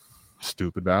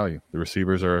stupid value. The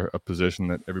receivers are a position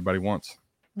that everybody wants.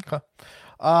 Okay.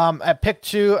 At pick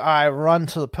 2, I run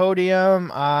to the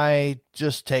podium. I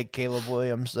just take Caleb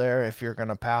Williams there. If you're going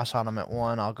to pass on him at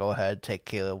 1, I'll go ahead and take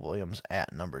Caleb Williams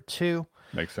at number 2.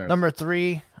 Makes sense. Number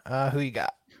 3, who you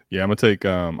got? Yeah, I'm gonna take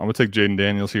Jaden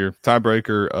Daniels here.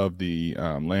 Tiebreaker of the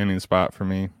landing spot for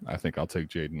me. I think I'll take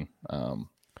Jaden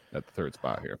at the third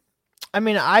spot here. I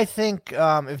mean, I think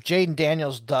if Jaden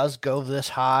Daniels does go this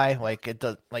high,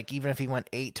 even if he went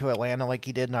 8 to Atlanta like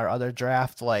he did in our other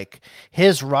draft,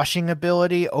 his rushing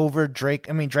ability over Drake.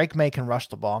 I mean, Drake May can rush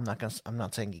the ball. I'm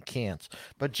not saying he can't,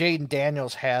 but Jaden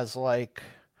Daniels has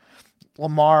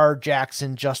Lamar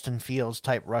Jackson, Justin Fields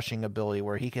type rushing ability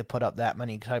where he could put up that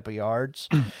many type of yards.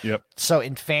 Yep. So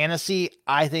in fantasy,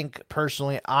 I think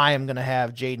personally I am going to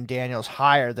have Jaden Daniels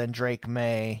higher than Drake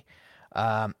May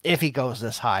if he goes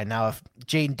this high. Now, if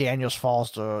Jaden Daniels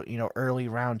falls to, early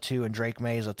round 2 and Drake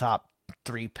May is a top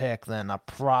 3 pick, then I'll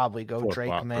probably go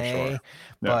Drake May. Sure.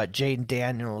 But Jaden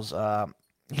Daniels,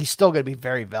 he's still going to be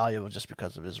very valuable just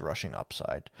because of his rushing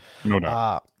upside. No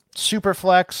doubt.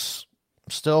 Superflex,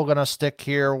 still going to stick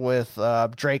here with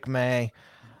Drake May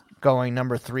going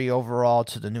number 3 overall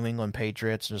to the New England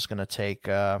Patriots. I'm just going to take,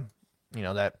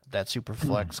 that super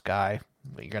flex guy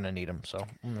but you're gonna need him. So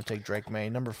I'm gonna take Drake May,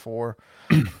 number 4.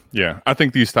 Yeah, I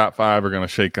think these top 5 are going to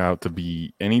shake out to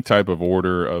be any type of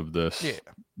order of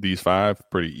these 5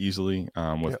 pretty easily.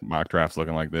 With mock drafts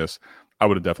looking like this, I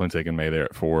would have definitely taken May there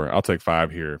at 4. I'll take 5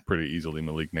 here pretty easily.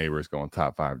 Malik Neighbors going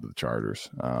top 5 to the Chargers.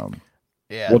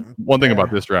 One thing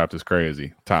about this draft is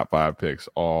crazy. Top 5 picks,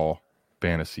 all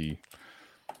fantasy.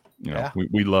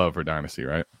 We love for dynasty,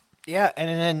 right? Yeah, and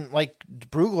then like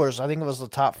Brugler's, I think it was the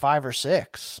top 5 or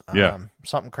 6.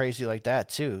 Something crazy like that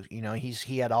too.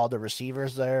 He had all the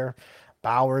receivers there.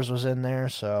 Bowers was in there,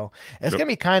 so it's gonna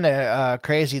be kind of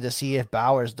crazy to see if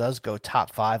Bowers does go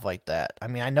top 5 like that. I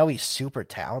mean, I know he's super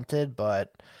talented,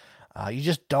 but you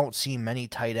just don't see many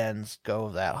tight ends go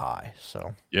that high.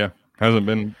 So yeah, hasn't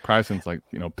been probably since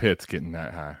Pitts getting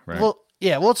that high, right? Well,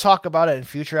 yeah, we'll talk about it in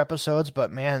future episodes,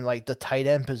 but man, like the tight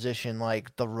end position,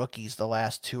 like the rookies the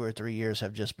last 2 or 3 years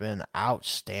have just been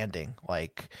outstanding.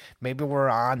 Like maybe we're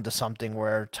on to something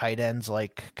where tight ends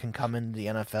like can come into the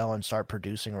NFL and start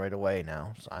producing right away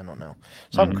now. So I don't know.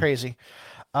 Something crazy.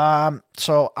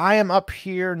 So I am up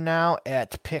here now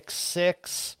at pick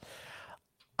 6.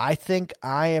 I think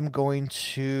I am going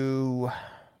to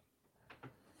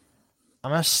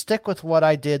stick with what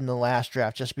I did in the last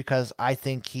draft just because I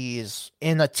think he's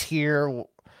in a tier.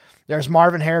 There's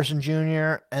Marvin Harrison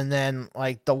Jr. and then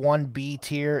like the 1B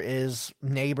tier is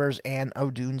Neighbors and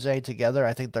Odunze together.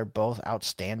 I think they're both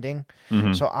outstanding.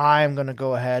 So I'm going to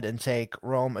go ahead and take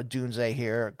Rome Odunze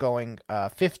here, going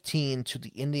 15 to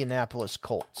the Indianapolis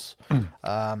Colts.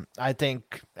 I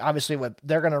think obviously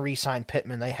they're going to re-sign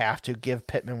Pittman. They have to give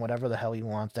Pittman whatever the hell he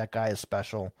wants. That guy is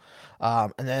special.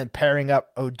 And then pairing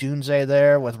up Odunze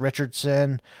there with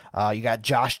Richardson. You got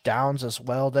Josh Downs as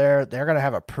well there. They're going to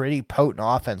have a pretty potent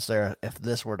offense there if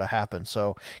this were to happen.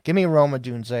 So give me Rome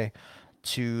Odunze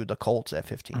to the Colts at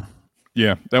 15.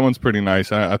 Yeah, that one's pretty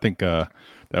nice. I think that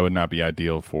would not be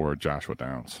ideal for Joshua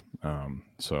Downs.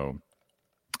 So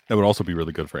that would also be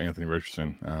really good for Anthony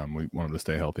Richardson. We want him to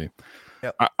stay healthy.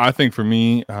 Yep. I think for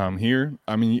me here,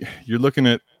 I mean, you're looking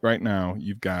at right now,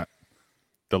 you've got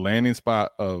the landing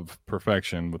spot of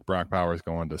perfection with Brock Bowers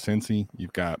going to Cincy.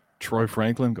 You've got Troy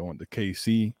Franklin going to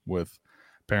KC with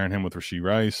pairing him with Rashee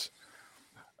Rice.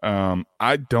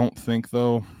 I don't think,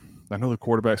 though, I know the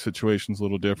quarterback situation's a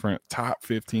little different. Top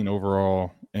 15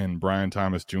 overall and Brian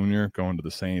Thomas Jr. going to the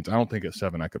Saints. I don't think at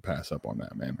 7 I could pass up on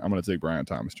that, man. I'm going to take Brian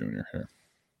Thomas Jr. here.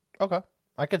 Okay.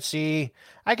 I could see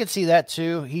that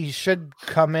too. He should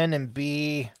come in and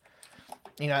be,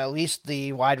 at least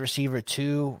the wide receiver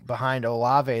 2 behind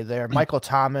Olave there. Michael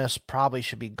Thomas probably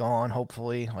should be gone,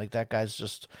 hopefully. Like that guy's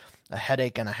just a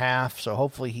headache and a half. So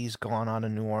hopefully he's gone on to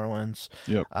New Orleans.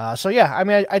 Yep. So yeah, I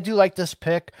mean, I do like this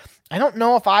pick. I don't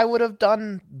know if I would have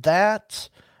done that,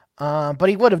 but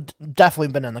he would have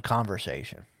definitely been in the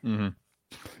conversation. What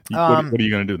are you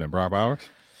going to do then, Brock Bowers?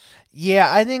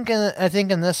 Yeah, I think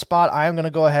in this spot, I'm going to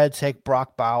go ahead and take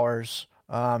Brock Bowers,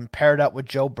 paired up with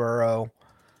Joe Burrow.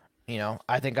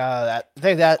 I think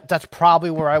that's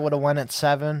probably where I would have went at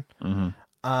 7.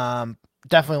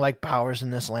 Definitely like Bowers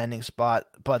in this landing spot,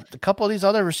 but a couple of these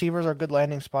other receivers are good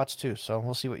landing spots too. So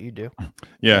we'll see what you do.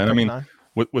 Yeah, and I mean,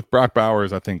 with Brock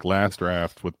Bowers, I think last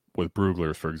draft with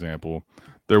Brugler's, for example,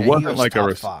 there wasn't like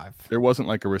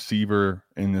a receiver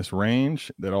in this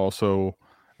range that also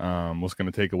was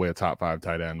going to take away a top 5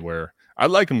 tight end. Where I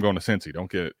like him going to Cincy.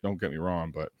 Don't get me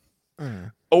wrong, but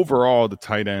overall, the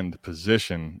tight end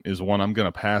position is one I'm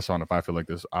going to pass on if I feel like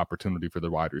this opportunity for the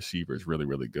wide receiver is really,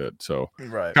 really good. So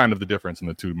kind of the difference in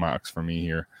the 2 mocks for me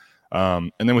here.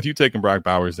 And then with you taking Brock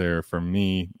Bowers there, for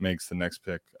me, makes the next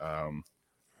pick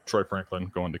Troy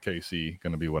Franklin going to KC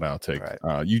going to be what I'll take.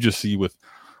 You just see with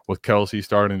Kelsey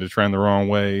starting to trend the wrong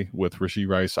way, with Rashee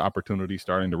Rice opportunity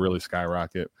starting to really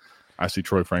skyrocket, I see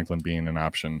Troy Franklin being an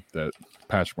option that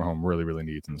Patrick Mahomes really, really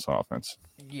needs in this offense.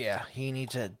 Yeah, he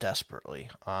needs it desperately.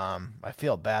 I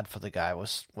feel bad for the guy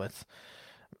with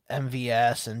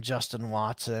MVS and Justin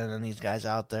Watson and these guys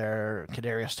out there.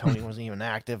 Kadarius Toney wasn't even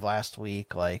active last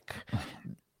week. Like,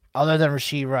 other than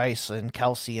Rashee Rice and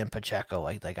Kelsey and Pacheco,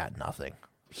 like they got nothing.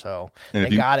 So they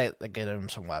get him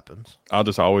some weapons. I'll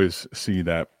just always see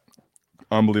that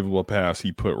unbelievable pass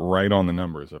he put right on the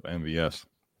numbers of MVS.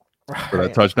 For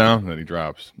that touchdown that he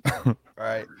drops.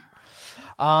 Right.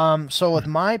 So with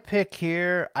my pick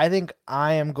here, I think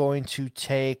I am going to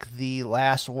take the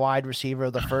last wide receiver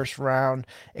of the first round,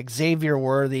 Xavier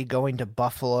Worthy, going to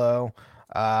Buffalo.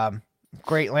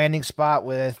 Great landing spot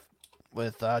with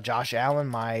Josh Allen,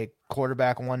 my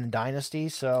quarterback 1 in Dynasty.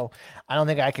 So I don't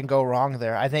think I can go wrong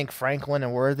there. I think Franklin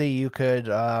and Worthy, you could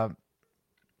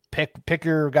pick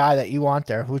your guy that you want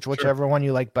there, whichever one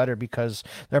you like better, because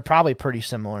they're probably pretty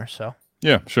similar. So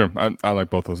Yeah, sure. I like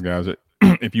both those guys.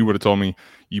 If you would have told me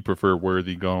you prefer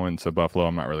Worthy going to Buffalo,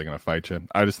 I'm not really going to fight you.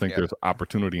 I just think there's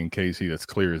opportunity in KC that's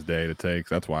clear as day to take.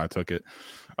 That's why I took it.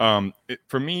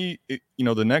 For me,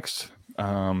 the next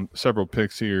several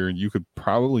picks here, you could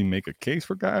probably make a case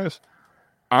for guys.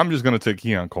 I'm just going to take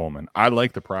Keon Coleman. I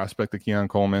like the prospect of Keon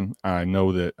Coleman. I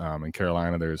know that in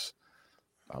Carolina there's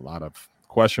a lot of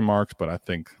question marks, but I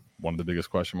think one of the biggest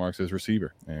question marks is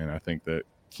receiver. And I think that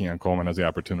Keon Coleman has the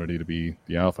opportunity to be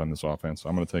the alpha in this offense. So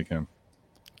I'm going to take him.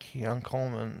 Keon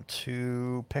Coleman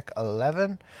to pick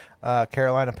 11.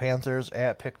 Carolina Panthers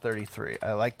at pick 33.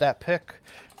 I like that pick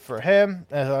for him.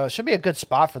 Should be a good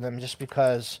spot for them just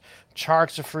because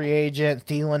Chark's a free agent.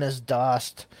 Thielen is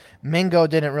dust. Mingo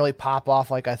didn't really pop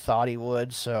off like I thought he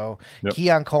would. So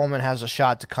Keon Coleman has a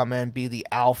shot to come in, be the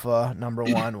alpha number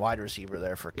one wide receiver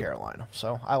there for Carolina.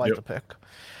 So I like the pick.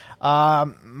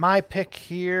 My pick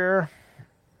here.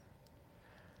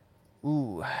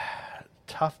 Ooh,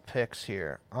 tough picks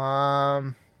here.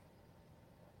 I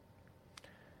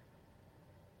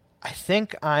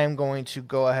think I'm going to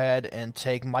go ahead and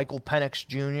take Michael Penix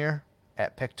Jr.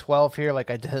 at pick 12 here,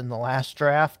 like I did in the last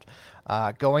draft.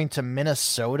 Going to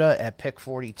Minnesota at pick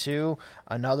 42,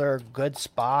 another good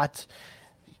spot.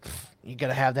 You're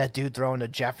going to have that dude throwing to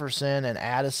Jefferson and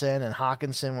Addison and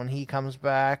Hawkinson when he comes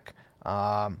back.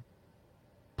 Yeah,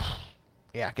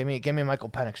 give me Michael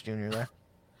Penix Jr. there.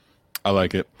 I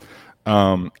like it.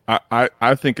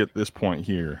 I think at this point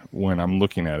here, when I'm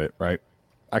looking at it, right,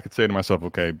 I could say to myself,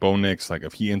 okay, Bo Nix, like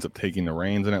if he ends up taking the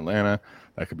reins in Atlanta,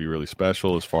 that could be really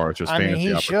special as far as just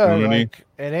fantasy opportunity. Should.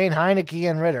 It ain't Heineke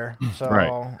and Ritter,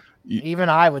 so even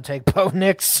I would take Bo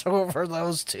Nix over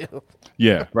those two.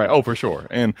 Yeah, right. Oh, for sure.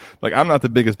 And like I'm not the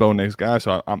biggest Bo Nix guy,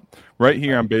 so I'm right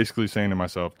here. I'm basically saying to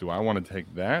myself, do I want to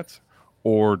take that,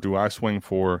 or do I swing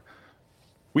for?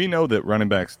 We know that running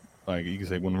backs, like you can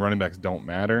say, when running backs don't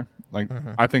matter. Like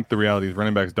I think the reality is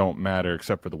running backs don't matter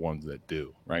except for the ones that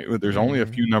do, right? There's only a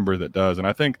few number that does, and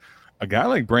I think a guy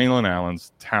like Braylon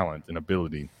Allen's talent and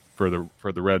ability for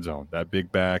the red zone, that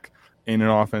big back in an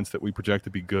offense that we project to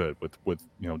be good with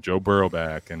Joe Burrow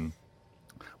back, and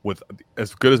with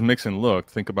as good as Mixon looked,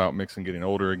 think about Mixon getting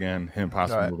older again, him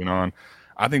possibly moving on.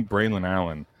 I think Braylon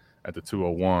Allen at the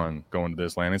 201 going to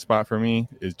this landing spot for me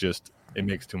is just it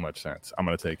makes too much sense. I'm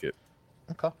going to take it.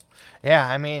 Okay. Yeah,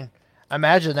 I mean,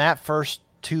 imagine that first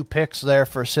two picks there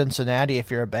for Cincinnati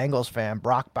if you're a Bengals fan.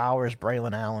 Brock Bowers,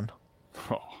 Braylon Allen.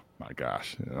 Oh, my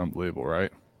gosh. Unbelievable,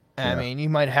 right? I mean, you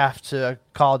might have to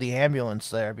call the ambulance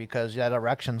there because that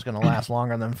erection's going to last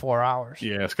longer than 4 hours.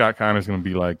 Yeah, Scott Connor's going to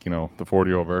be like, the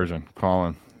 40-year-old version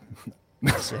calling.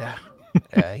 Yeah,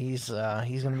 he's going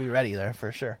to be ready there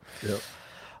for sure. Yep.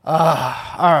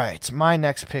 All right, my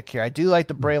next pick here. I do like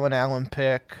the Braylon Allen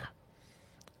pick.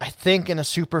 I think in a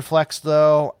super flex,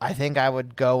 though, I think I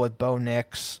would go with Bo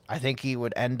Nix. I think he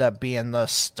would end up being the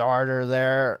starter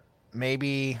there.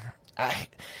 Maybe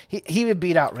he would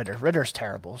beat out Ritter. Ritter's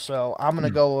terrible, so I'm gonna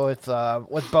go with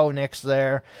Bo Nix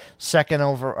there. Second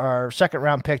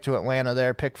round pick to Atlanta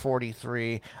there, pick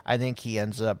 43. I think he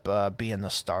ends up being the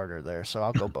starter there, so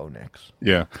I'll go Bo Nix.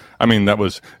 Yeah, I mean it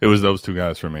was those two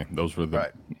guys for me. Those were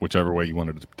whichever way you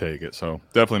wanted to take it. So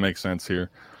definitely makes sense here.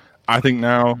 I think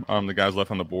now the guys left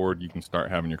on the board, you can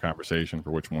start having your conversation for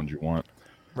which ones you want.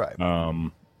 Right.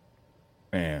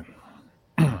 And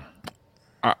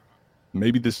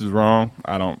maybe this is wrong.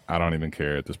 I don't even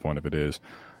care at this point if it is.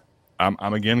 I'm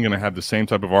again going to have the same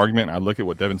type of argument. I look at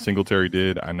what Devin Singletary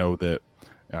did. I know that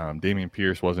Dameon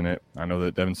Pierce wasn't it. I know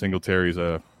that Devin Singletary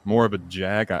is more of a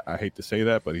jag. I hate to say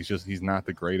that, but he's not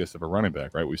the greatest of a running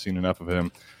back, right? We've seen enough of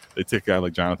him. They take a guy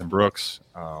like Jonathan Brooks.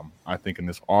 I think in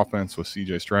this offense with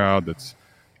C.J. Stroud that's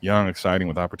young, exciting,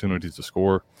 with opportunities to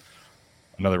score,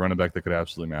 another running back that could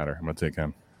absolutely matter. I'm going to take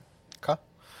him. Okay.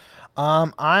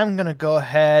 I'm going to go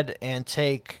ahead and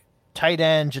take tight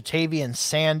end Jatavian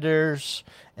Sanders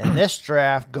in this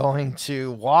draft, going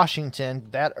to Washington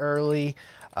that early.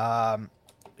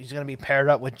 He's going to be paired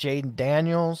up with Jaden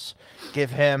Daniels,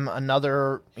 give him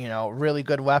another, really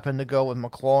good weapon to go with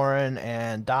McLaurin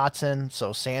and Dotson.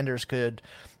 So Sanders could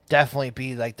definitely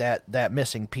be like that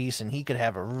missing piece, and he could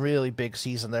have a really big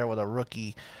season there with a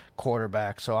rookie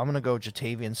quarterback. So I'm going to go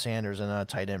Jatavian Sanders and a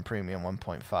tight end premium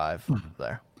 1.5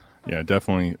 there. Yeah,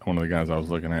 definitely one of the guys I was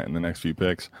looking at in the next few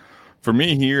picks. For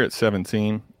me here at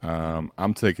 17,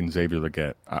 I'm taking Xavier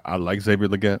Legette. I like Xavier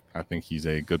Legette. I think he's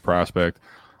a good prospect.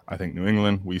 I think New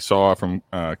England, we saw from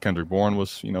Kendrick Bourne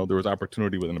was, there was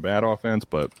opportunity within a bad offense,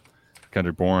 but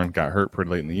Kendrick Bourne got hurt pretty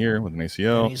late in the year with an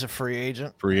ACL. And he's a free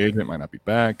agent. Might not be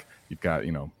back. You've got,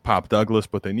 Pop Douglas,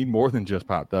 but they need more than just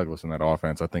Pop Douglas in that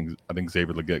offense. I think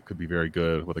Xavier Legette could be very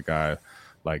good with a guy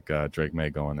like Drake May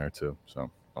going there too. So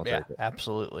I'll Yeah, take it.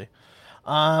 absolutely.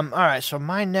 All right, so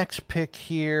my next pick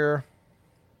here.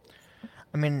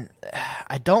 I mean,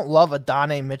 I don't love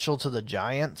Adonai Mitchell to the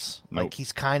Giants. Nope. Like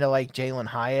he's kind of like Jalen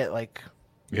Hyatt, like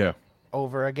Yeah.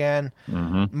 over again.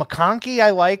 Mm-hmm. McConkey,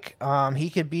 I like. He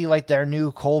could be like their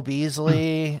new Cole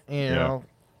Beasley. You Yeah. know,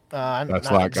 That's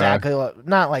not like exactly,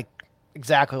 not like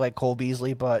exactly like Cole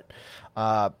Beasley, but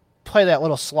play that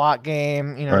little slot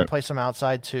game. You know, Right. play some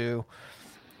outside too.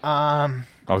 I'm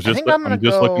just gonna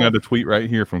looking go- at a tweet right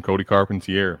here from Cody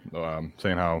Carpentier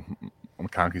saying how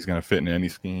McConkey's going to fit in any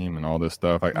scheme and all this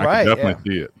stuff. I Right, can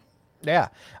definitely see it. Yeah.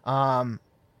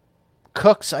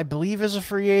 Cooks, I believe, is a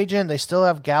free agent. They still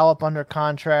have Gallup under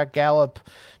contract. Gallup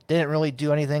didn't really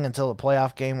do anything until the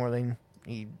playoff game where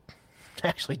he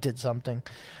actually did something.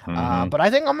 Mhm. But I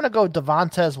think I'm going to go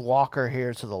Devontae Walker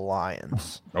here to the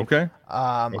Lions. Okay.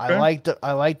 I like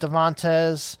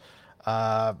Devontae.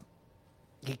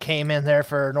 He came in there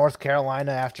for North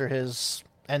Carolina after his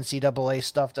NCAA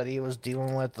stuff that he was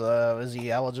dealing with. Is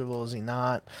he eligible? Is he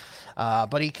not?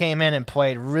 But he came in and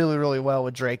played really, really well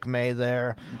with Drake May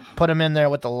there. Put him in there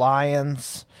with the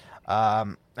Lions. I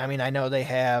mean, I know they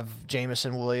have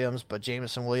Jameson Williams, but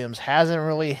Jameson Williams hasn't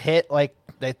really hit like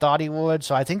they thought he would.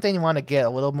 So I think they want to get a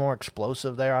little more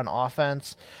explosive there on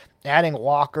offense. Adding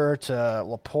Walker to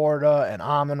Laporta and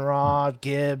Amon-Ra,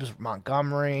 Gibbs,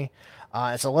 Montgomery.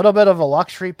 It's a little bit of a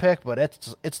luxury pick, but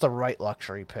it's the right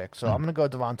luxury pick. So I'm going to go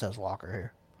Devontae Walker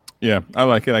here. Yeah, I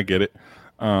like it. I get it.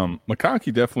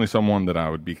 McConkey definitely someone that I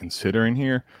would be considering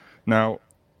here. Now,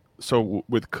 so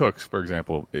with Cooks, for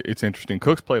example, it's interesting.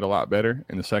 Cooks played a lot better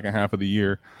in the second half of the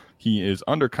year. He is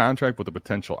under contract with a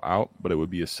potential out, but it would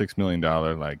be a $6 million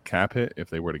like cap hit if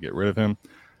they were to get rid of him.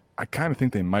 I kind of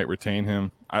think they might retain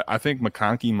him. I think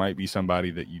McConkey might be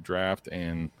somebody that you draft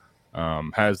and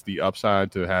has the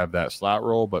upside to have that slot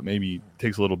role, but maybe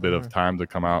takes a little bit of time to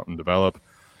come out and develop.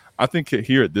 I think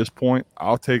here at this point,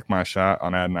 I'll take my shot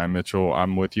on Adonai Mitchell.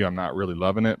 I'm with you. I'm not really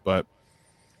loving it, but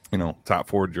top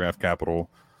 4 draft capital.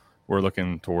 We're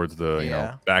looking towards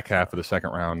the back half of the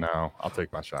second round now. I'll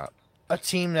take my shot. A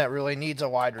team that really needs a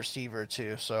wide receiver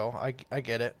too, so I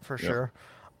get it for sure.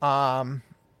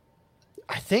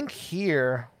 I think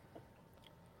here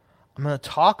I'm going to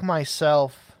talk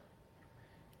myself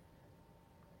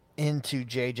into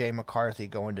J.J. McCarthy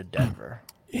going to Denver.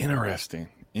 Interesting.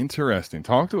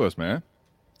 Talk to us, man.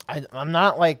 I'm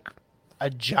not like a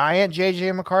giant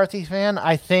J.J. McCarthy fan.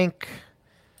 I think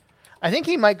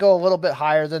he might go a little bit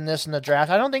higher than this in the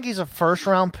draft. I don't think he's a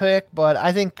first-round pick, but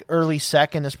I think early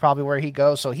second is probably where he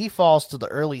goes. So he falls to the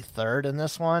early third in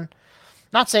this one.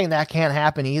 Not saying that can't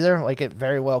happen either. Like it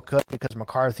very well could because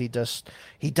McCarthy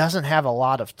he doesn't have a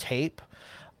lot of tape.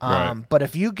 Right. But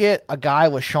if you get a guy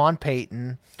with Sean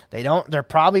Payton, they're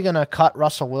probably going to cut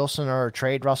Russell Wilson or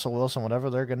trade Russell Wilson, whatever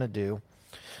they're going to do.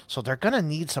 So they're going to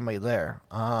need somebody there.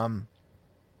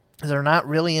 They're not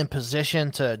really in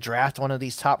position to draft one of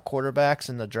these top quarterbacks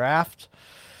in the draft.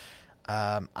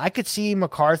 I could see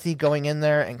McCarthy going in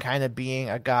there and kind of being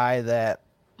a guy that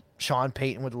Sean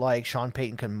Payton would like. Sean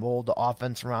Payton can mold the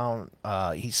offense around.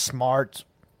 He's smart,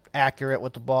 accurate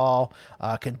with the ball,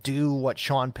 can do what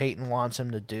Sean Payton wants him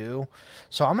to do.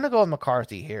 So I'm going to go with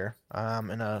McCarthy here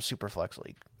in a super flex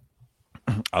league.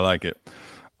 I like it.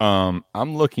 I'm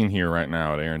looking here right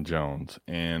now at Aaron Jones,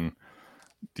 and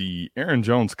the Aaron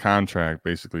Jones contract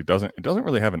basically doesn't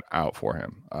really have an out for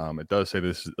him. It does say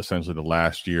this is essentially the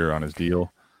last year on his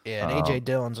deal. Yeah, and A.J.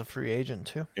 Dillon's a free agent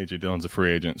too. A.J. Dillon's a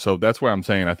free agent. So that's where I'm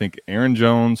saying I think Aaron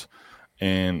Jones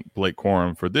and Blake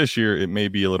Corum for this year, it may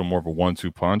be a little more of a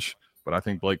 1-2 punch. But I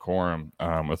think Blake Corum,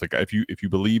 if you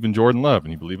believe in Jordan Love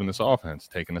and you believe in this offense,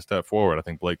 taking a step forward, I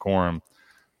think Blake Corum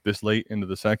this late into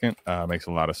the second makes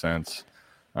a lot of sense.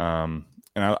 And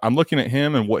I'm looking at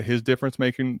him and what his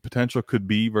difference-making potential could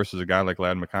be versus a guy like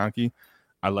Ladd McConkey.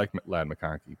 I like Ladd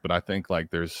McConkey, but I think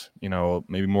like there's,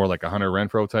 maybe more like a Hunter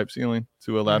Renfrow type ceiling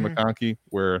to a Ladd McConkey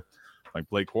where like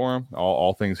Blake Corum,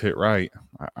 all things hit right.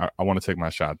 I want to take my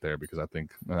shot there because I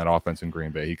think in that offense in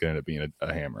Green Bay, he could end up being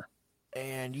a hammer.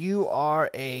 And you are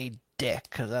a dick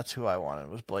because that's who I wanted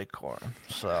was Blake Corum.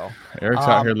 So Eric's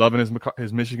out here loving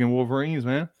his Michigan Wolverines,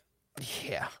 man.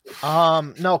 Yeah.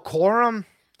 No, Corum,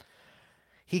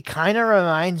 he kind of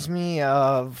reminds me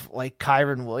of like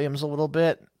Kyron Williams a little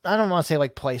bit. I don't want to say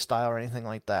like play style or anything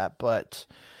like that, but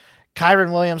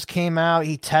Kyron Williams came out.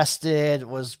 He tested,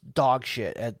 was dog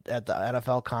shit at the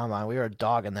NFL Combine. We were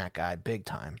dogging that guy big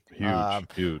time.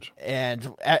 Huge.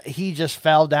 And he just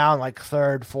fell down like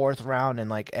third, fourth round in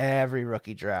like every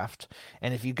rookie draft.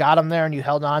 And if you got him there and you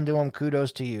held on to him,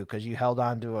 kudos to you because you held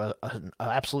on to an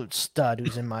absolute stud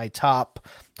who's in my top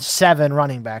 7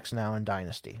 running backs now in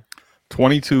Dynasty.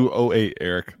 2208,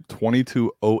 Eric.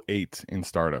 2208 in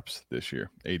startups this year.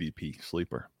 ADP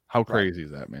sleeper. How crazy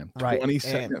is that, man? Right.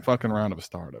 22nd fucking round of a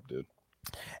startup, dude.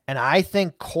 And I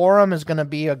think Corum is going to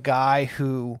be a guy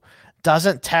who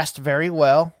doesn't test very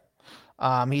well.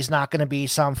 He's not going to be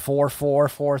some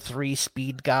 4.4, 4.3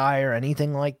 speed guy or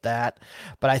anything like that.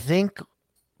 But I think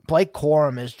Blake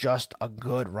Corum is just a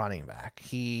good running back.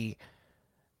 He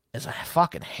is a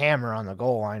fucking hammer on the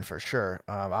goal line for sure.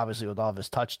 Obviously with all of his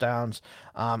touchdowns.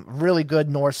 Really good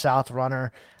north-south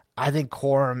runner. I think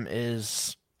Corum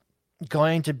is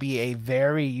going to be a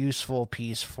very useful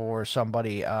piece for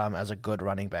somebody as a good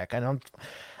running back. I don't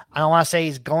want to say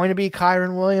he's going to be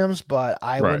Kyron Williams, but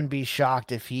I wouldn't be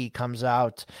shocked if he comes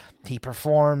out, he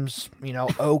performs,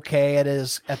 okay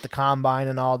at the combine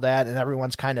and all that, and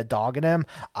everyone's kind of dogging him.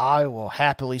 I will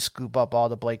happily scoop up all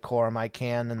the Blake Corum I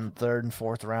can in the 3rd and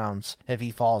 4th rounds if he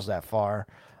falls that far,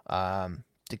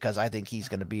 because I think he's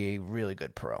going to be a really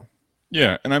good pro.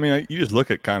 Yeah, and I mean, you just look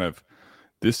at kind of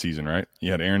this season, right? You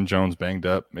had Aaron Jones banged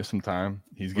up, missed some time.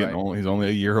 He's getting old. He's only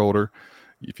a year older.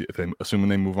 Assuming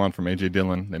they move on from A.J.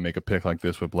 Dillon, they make a pick like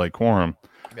this with Blake Corum.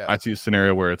 Yeah. I see a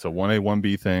scenario where it's a 1A,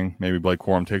 1B thing. Maybe Blake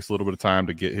Corum takes a little bit of time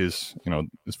to get his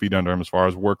feet under him as far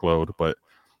as workload, but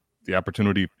the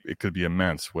opportunity, it could be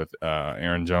immense with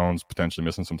Aaron Jones potentially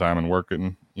missing some time and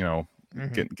working,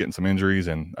 getting some injuries,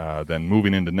 and then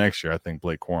moving into next year, I think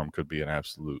Blake Corum could be an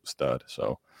absolute stud.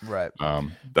 So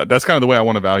that's kind of the way I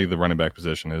want to value the running back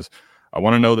position is I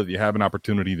want to know that you have an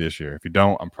opportunity this year. If you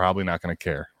don't, I'm probably not going to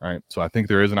care, right? So I think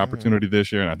there is an opportunity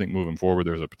this year, and I think moving forward,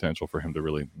 there's a potential for him to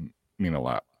really mean a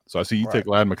lot. So I see you take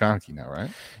Ladd McConkey now, right?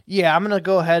 Yeah, I'm going to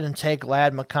go ahead and take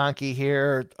Ladd McConkey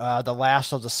here, the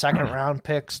last of the second-round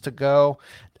picks to go.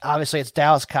 Obviously, it's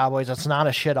Dallas Cowboys. It's not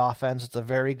a shit offense. It's a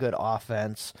very good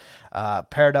offense,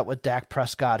 paired up with Dak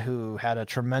Prescott, who had a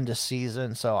tremendous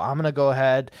season. So I'm going to go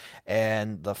ahead,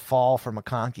 and the fall for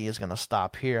McConkey is going to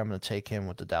stop here. I'm going to take him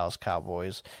with the Dallas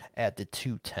Cowboys at the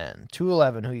 210.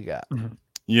 211, who you got?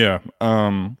 Yeah,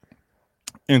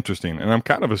 interesting. And I'm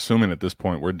kind of assuming at this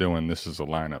point we're doing this as a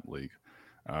lineup league.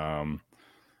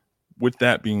 With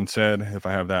that being said, if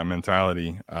I have that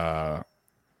mentality, I'm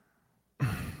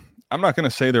not going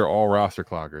to say they're all roster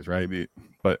cloggers, right?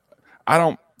 But I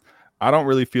don't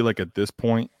really feel like at this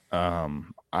point I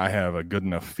have a good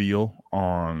enough feel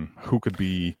on who could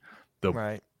be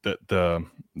the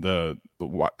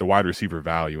wide receiver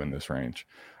value in this range.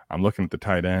 I'm looking at the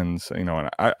tight ends, and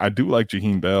I do like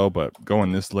Jaheim Bell, but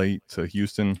going this late to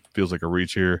Houston feels like a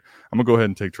reach here. I'm gonna go ahead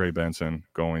and take Trey Benson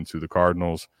going to the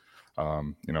Cardinals.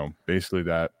 Basically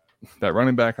that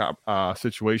running back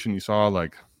situation you saw,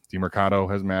 like DeMercado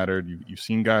has mattered. You've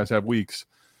seen guys have weeks,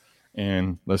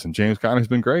 and listen, James Conner's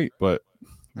been great, but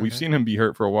we've seen him be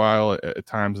hurt for a while at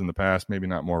times in the past, maybe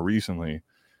not more recently.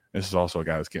 This is also a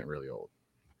guy that's getting really old.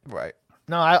 Right.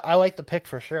 No, I like the pick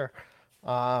for sure.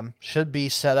 Should be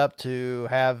set up to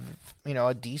have,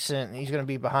 a decent, he's going to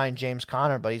be behind James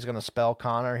Conner, but he's going to spell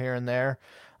Conner here and there.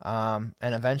 And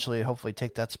eventually hopefully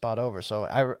take that spot over. So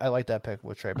I like that pick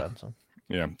with Trey Benson.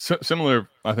 Yeah. Similar,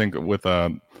 I think, with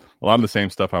a lot of the same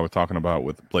stuff I was talking about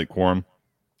with Blake Corum.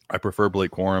 I prefer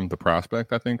Blake Corum, the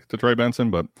prospect, I think, to Trey Benson,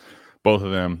 but both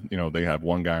of them, they have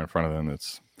one guy in front of them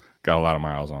that's got a lot of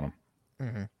miles on him.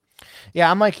 Mm-hmm. Yeah,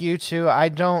 I'm like you too. I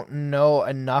don't know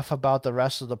enough about the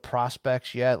rest of the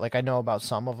prospects yet. Like I know about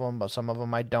some of them, but some of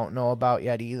them I don't know about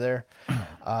yet either.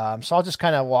 So I'll just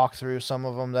kind of walk through some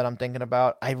of them that I'm thinking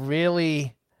about. I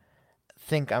really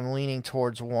think I'm leaning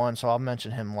towards one, so I'll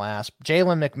mention him last.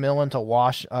 Jalen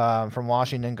McMillan from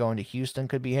Washington going to Houston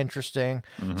could be interesting.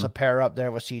 Mm-hmm. So pair up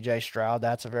there with C.J. Stroud.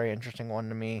 That's a very interesting one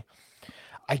to me.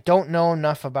 I don't know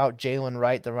enough about Jalen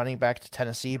Wright, the running back to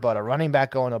Tennessee, but a running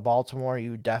back going to Baltimore,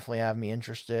 you definitely have me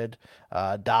interested.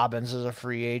 Dobbins is a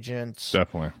free agent.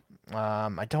 Definitely.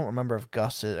 I don't remember if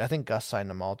Gus is. I think Gus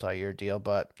signed a multi-year deal,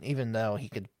 but even though he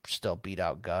could still beat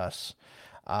out Gus.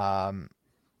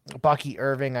 Bucky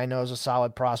Irving, I know, is a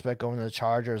solid prospect going to the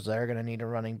Chargers. They're going to need a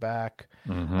running back.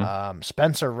 Mm-hmm.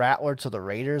 Spencer Rattler to the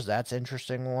Raiders. That's an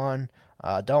interesting one.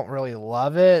 Don't really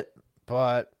love it,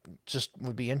 but just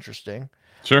would be interesting.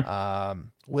 Sure.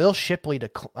 Will Shipley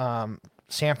to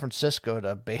San Francisco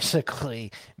to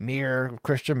basically mirror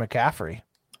Christian McCaffrey.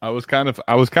 I was kind of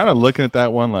looking at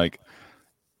that one like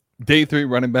day 3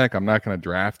 running back, I'm not going to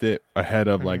draft it ahead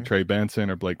of like Trey Benson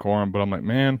or Blake Corum, but I'm like,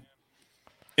 man,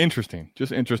 interesting.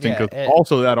 Just interesting because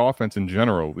also that offense in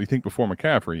general, we think before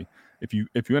McCaffrey, if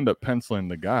you end up penciling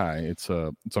the guy, it's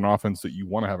an offense that you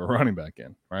want to have a running back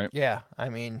in, right? Yeah, I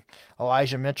mean,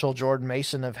 Elijah Mitchell, Jordan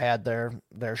Mason have had their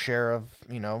share of,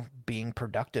 being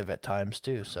productive at times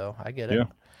too, so I get it. Yeah,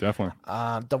 definitely.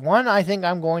 The one I think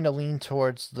I'm going to lean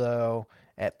towards, though,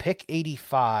 at pick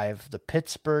 85, the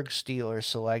Pittsburgh Steelers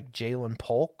select Jalen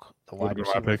Polk, the wide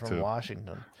receiver from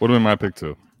Washington. Would have been my pick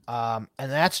too. And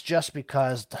that's just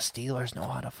because the Steelers know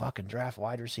how to fucking draft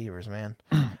wide receivers, man.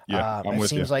 Yeah, it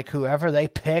seems like whoever they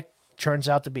pick turns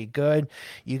out to be good.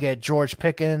 You get George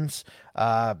Pickens,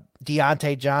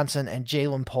 Deontay Johnson, and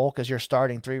Jalen Polk as your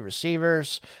starting 3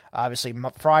 receivers. Obviously,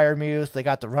 Freiermuth. They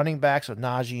got the running backs with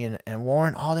Najee and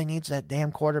Warren. All they need is that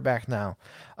damn quarterback now.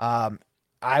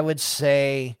 I would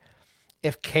say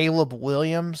if Caleb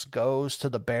Williams goes to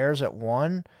the Bears at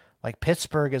 1, like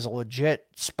Pittsburgh is a legit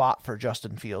spot for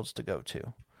Justin Fields to go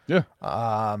to. Yeah.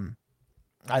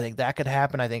 I think that could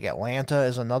happen. I think Atlanta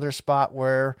is another spot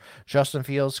where Justin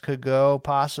Fields could go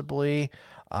possibly.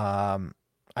 I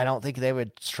don't think they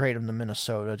would trade him to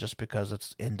Minnesota just because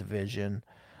it's in division.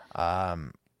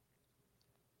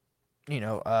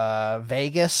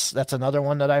 Vegas, that's another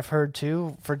one that I've heard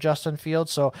too for Justin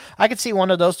Fields. So I could see one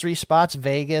of those 3 spots,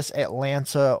 Vegas,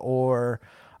 Atlanta, or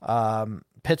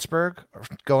Pittsburgh,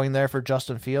 going there for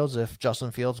Justin Fields if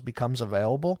Justin Fields becomes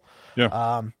available.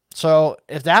 Yeah. So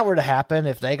if that were to happen,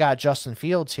 if they got Justin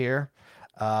Fields here,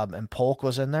 and Polk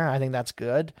was in there, I think that's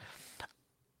good.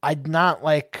 I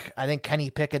think Kenny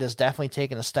Pickett has definitely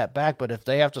taken a step back, but if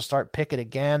they have to start Pickett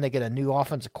again, they get a new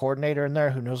offensive coordinator in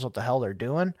there who knows what the hell they're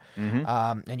doing.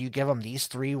 And you give them these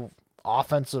 3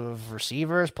 offensive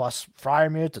receivers plus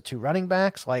Freiermuth, the 2 running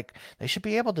backs, like they should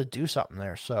be able to do something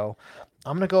there. So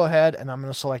I'm going to go ahead and I'm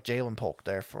going to select Jalen Polk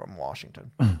there from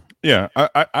Washington. Yeah,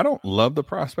 I don't love the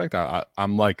prospect.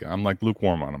 I'm like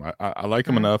lukewarm on him. I like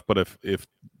him enough, but if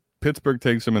Pittsburgh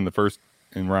takes him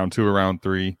in round 2 or round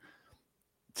 3,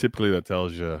 typically that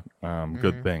tells you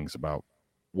good things about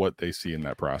what they see in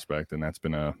that prospect, and that's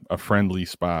been a friendly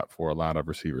spot for a lot of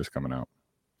receivers coming out.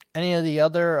 Any of the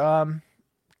other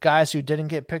guys who didn't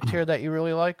get picked here that you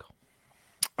really like?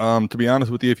 To be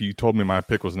honest with you, if you told me my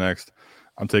pick was next,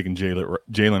 I'm taking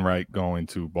Jalen Wright going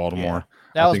to Baltimore.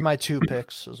 Yeah, that was my 2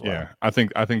 picks as well. Yeah, I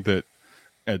think that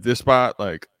at this spot,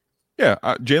 like,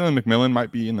 Jalen McMillan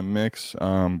might be in the mix,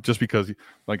 just because,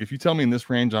 like, if you tell me in this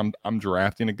range I'm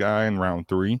drafting a guy in round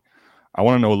 3, I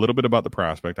want to know a little bit about the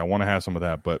prospect. I want to have some of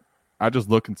that, but I just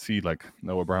look and see like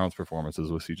Noah Brown's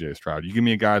performances with C.J. Stroud. You give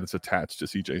me a guy that's attached to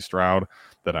C.J. Stroud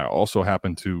that I also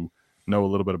happen to know a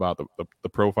little bit about the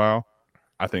profile,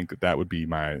 I think that would be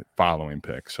my following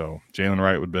pick. So Jalen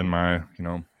Wright would have been my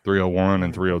 301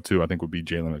 and 302. I think would be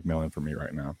Jalen McMillan for me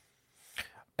right now.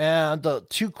 And the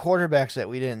 2 quarterbacks that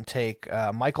we didn't take,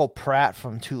 Michael Pratt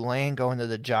from Tulane going to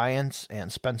the Giants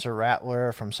and Spencer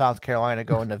Rattler from South Carolina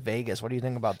going to Vegas. What do you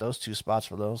think about those 2 spots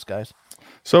for those guys?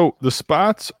 So the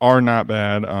spots are not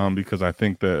bad, because I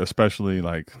think that especially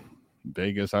like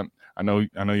Vegas, I know you're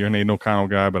an Aiden O'Connell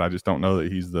guy, but I just don't know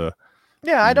that he's the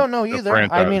I don't know either.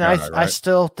 I mean, guy, right? I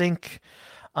still think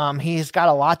he's got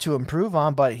a lot to improve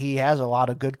on, but he has a lot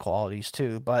of good qualities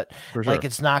too. But For sure. like,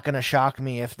 it's not going to shock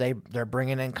me if they're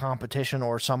bringing in competition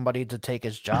or somebody to take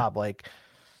his job. Like,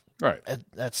 right.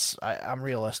 I'm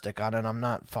realistic on it. I'm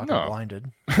not fucking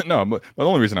blinded. No, but the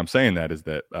only reason I'm saying that is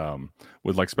that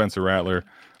with like Spencer Rattler,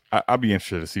 I'd be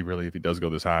interested to see really if he does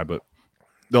go this high. But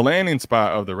the landing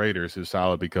spot of the Raiders is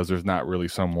solid because there's not really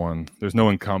there's no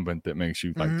incumbent that makes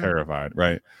you like terrified,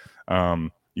 right?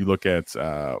 You look at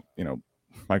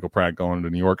Michael Pratt going to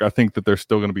New York. I think that they're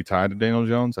still going to be tied to Daniel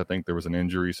Jones. I think there was an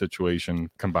injury situation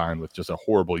combined with just a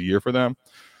horrible year for them.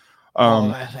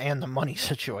 And the money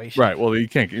situation. Right. Well, you're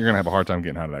going to have a hard time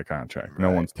getting out of that contract.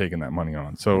 No one's taking that money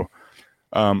on. So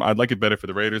I'd like it better for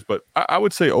the Raiders, but I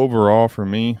would say overall for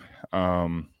me,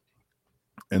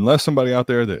 unless somebody out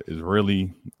there that is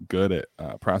really good at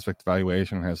prospect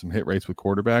evaluation and has some hit rates with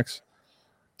quarterbacks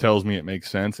tells me it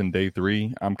makes sense in day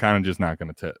 3, I'm kind of just not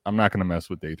going to I'm not going to mess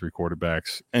with day 3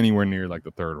 quarterbacks anywhere near like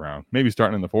the 3rd round, maybe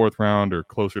starting in the 4th round or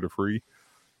closer to free,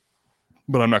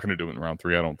 but I'm not going to do it in round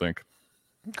 3. I don't think.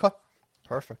 Okay.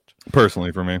 Perfect.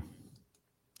 Personally for me.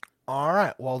 All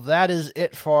right. Well, that is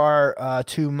it for our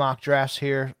 2 mock drafts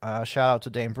here. Shout out to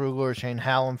Dane Brugler, Shane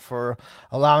Hallam for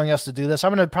allowing us to do this.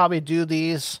 I'm going to probably do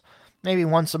these maybe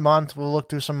once a month. We'll look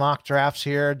through some mock drafts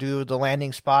here, do the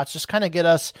landing spots, just kind of get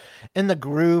us in the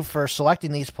groove for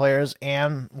selecting these players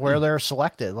and where they're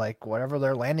selected, like whatever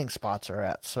their landing spots are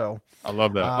at. So I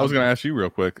love that. I was going to ask you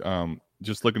real quick,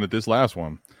 just looking at this last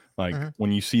one, Like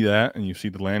when you see that and you see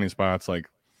the landing spots, like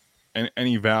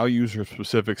any values or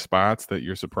specific spots that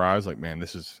you're surprised, like, man,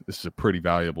 this is a pretty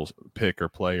valuable pick or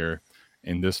player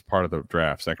in this part of the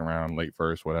draft, second round, late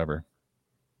first, whatever.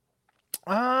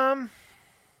 I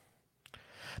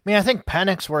mean, I think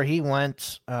Penix, where he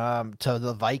went to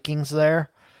the Vikings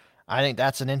there, I think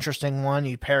that's an interesting one.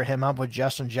 You pair him up with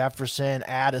Justin Jefferson,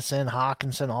 Addison,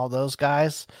 Hawkinson, all those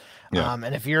guys. Yeah.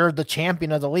 And if you're the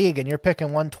champion of the league and you're picking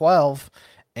 112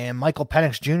 and Michael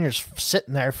Penix Jr. is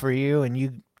sitting there for you and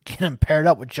you get him paired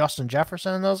up with Justin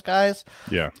Jefferson and those guys,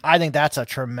 I think that's a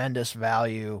tremendous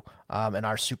value in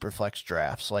our Superflex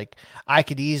drafts. Like, I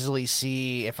could easily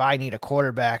see if I need a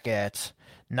quarterback at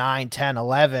 9, 10,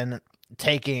 11,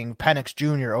 taking Penix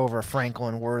Jr. over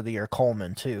Franklin, Worthy, or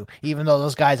Coleman too. Even though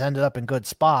those guys ended up in good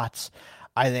spots,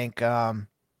 I think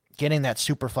getting that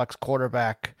Superflex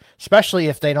quarterback, especially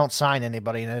if they don't sign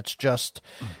anybody and it's just,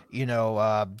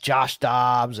 Josh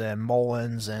Dobbs and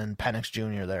Mullins and Penix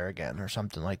Jr. there again or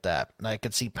something like that. I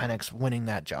could see Penix winning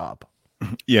that job.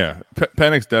 Yeah,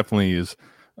 Penix definitely is.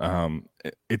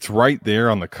 It's right there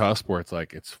on the cusp where it's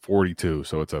like it's 42,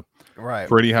 so it's a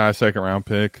pretty high second round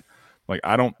pick. Like,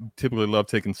 I don't typically love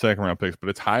taking second round picks, but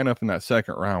it's high enough in that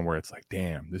second round where it's like,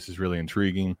 damn, this is really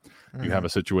intriguing. You have a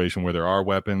situation where there are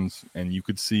weapons and you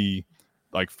could see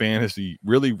like fantasy,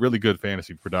 really, really good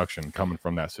fantasy production coming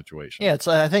from that situation. Yeah, it's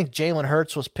I think Jalen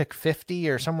Hurts was pick 50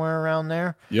 or somewhere around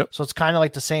there. Yep. So it's kind of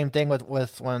like the same thing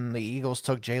with when the Eagles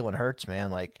took Jalen Hurts,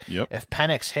 man. Like, if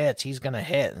Penix hits, he's going to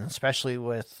hit, and especially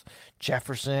with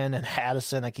Jefferson and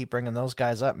Addison, I keep bringing those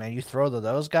guys up, man. You throw to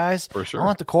those guys, for sure. I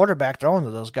want the quarterback throwing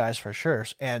to those guys for sure.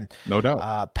 And no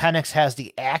doubt, Penix has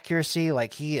the accuracy,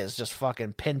 like he is just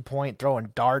fucking pinpoint throwing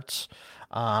darts.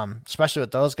 Especially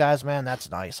with those guys, man. That's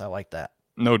nice. I like that.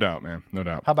 No doubt, man. No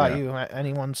doubt. How about you?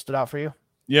 Anyone stood out for you?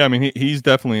 Yeah, I mean, he's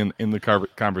definitely in the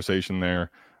conversation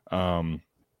there.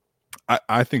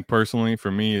 I think personally, for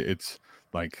me, it's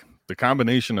like the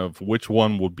combination of which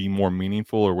one would be more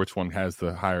meaningful or which one has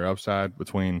the higher upside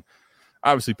between,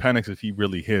 obviously, Penix, if he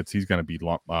really hits, he's going to be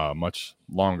much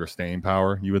longer staying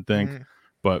power, you would think.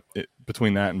 But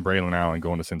between that and Braylon Allen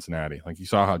going to Cincinnati, like you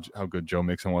saw how good Joe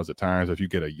Mixon was at times. If you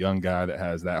get a young guy that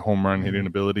has that home run hitting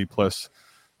ability plus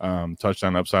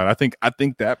touchdown upside, I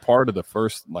think that part of the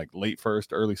first, like late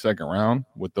first, early second round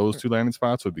with those two landing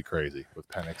spots would be crazy with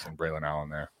Penix and Braylon Allen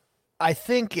there. I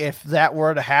think if that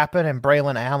were to happen and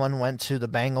Braylon Allen went to the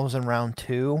Bengals in round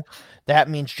 2, that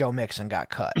means Joe Mixon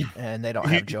got cut and they don't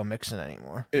have Joe Mixon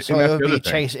anymore. So it would be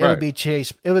Chase. It would be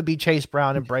Chase. It would be Chase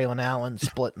Brown and Braylon Allen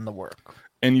splitting the work.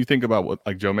 And you think about what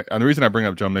like Joe. And the reason I bring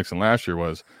up Joe Mixon last year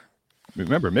was,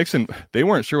 remember Mixon. They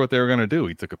weren't sure what they were going to do.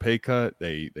 He took a pay cut.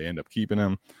 They end up keeping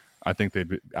him. I think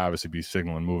they'd obviously be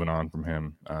signaling moving on from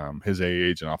him. His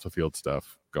age and off the field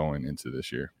stuff going into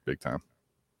this year, big time.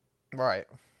 Right.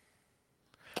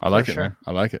 I like it, man.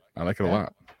 I like it. I like it a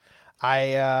lot.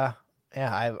 I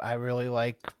really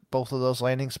like both of those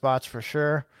landing spots for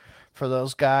sure for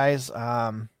those guys.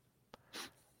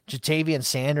 Jatavian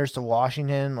Sanders to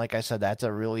Washington, like I said, that's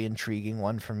a really intriguing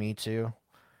one for me too.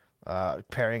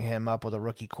 Pairing him up with a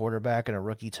rookie quarterback and a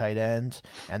rookie tight end,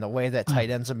 and the way that tight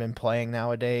ends have been playing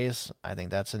nowadays, I think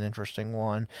that's an interesting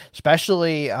one.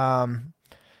 Especially,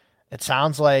 it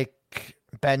sounds like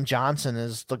Ben Johnson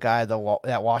is the guy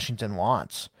that Washington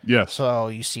wants. Yes. So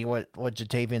you see what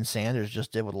Jatavian Sanders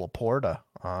just did with Laporta.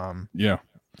 Yeah.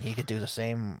 He could do the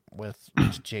same with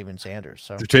Jatavian Sanders.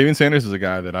 So Jatavian Sanders is a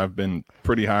guy that I've been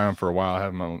pretty high on for a while.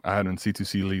 I had him in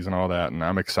C2C leagues and all that, and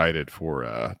I'm excited for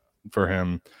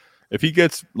him. If he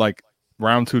gets like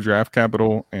round 2 draft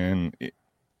capital and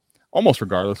almost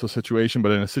regardless of situation,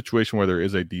 but in a situation where there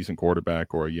is a decent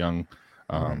quarterback or a young,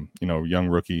 young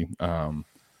rookie,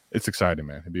 it's exciting,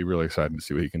 man. It'd be really exciting to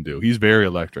see what he can do. He's very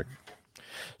electric.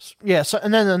 Yeah. So,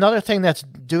 and then another thing that's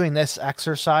doing this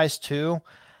exercise too,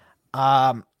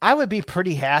 I would be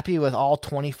pretty happy with all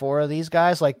 24 of these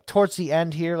guys. Like towards the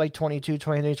end here, like 22,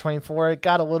 23, 24, it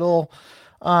got a little,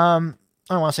 I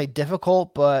don't want to say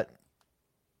difficult, but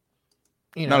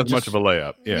not as much of a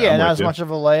layup. Yeah, not as much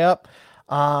of a layup.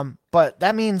 But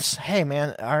that means, hey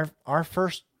man, our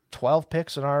first 12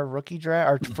 picks in our rookie draft,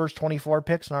 our first 24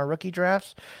 picks in our rookie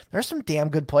drafts, there's some damn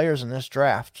good players in this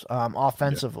draft,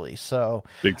 offensively. Yeah. So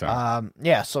big time.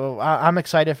 So I'm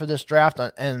excited for this draft.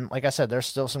 And like I said, there's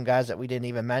still some guys that we didn't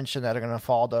even mention that are going to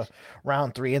fall to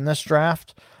round 3 in this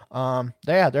draft.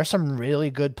 There's some really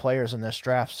good players in this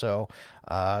draft. So,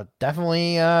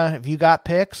 definitely, if you got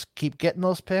picks, keep getting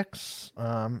those picks.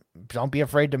 Don't be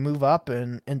afraid to move up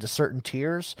into certain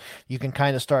tiers. You can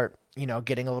kind of start,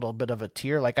 getting a little bit of a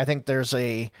tier. Like I think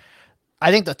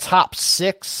the top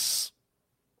 6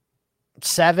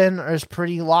 7 is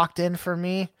pretty locked in for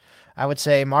me. I would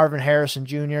say Marvin Harrison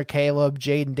Jr., Caleb,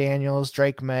 Jaden Daniels,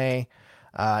 Drake May,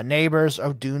 Neighbors,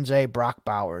 Odunze, Brock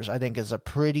Bowers. I think is a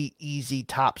pretty easy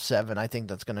top 7. I think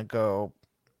that's going to go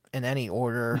in any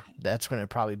order. That's going to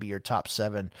probably be your top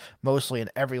 7, mostly in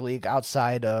every league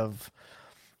outside of,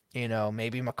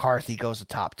 maybe McCarthy goes to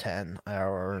top 10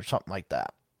 or something like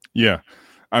that. Yeah.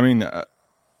 I mean,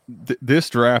 this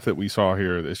draft that we saw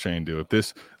here that Shane do, if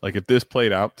this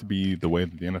played out to be the way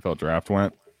that the NFL draft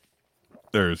went,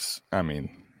 we're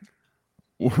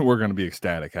going to be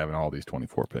ecstatic having all these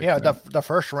 24 picks. Yeah, the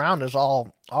first round is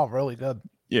all really good.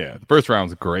 Yeah, the first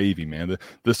round's gravy, man.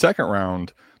 The second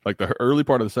round, like the early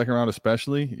part of the second round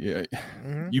especially,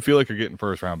 you feel like you're getting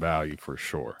first round value for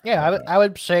sure. Yeah, I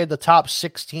would say the top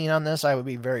 16 on this I would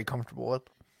be very comfortable with.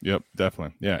 Yep,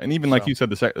 definitely. Yeah, and even like you said,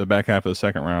 the back half of the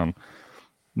second round,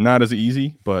 not as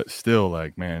easy, but still,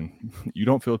 like, man, you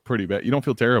don't feel pretty bad. You don't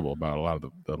feel terrible about a lot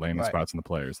of the landing spots and the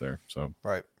players there. So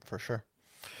right, for sure.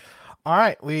 All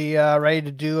right, we ready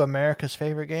to do America's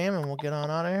favorite game, and we'll get on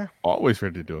out of here. Always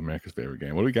ready to do America's favorite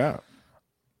game. What do we got?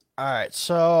 All right,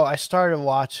 so I started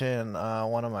watching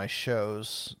one of my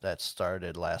shows that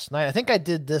started last night. I think I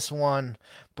did this one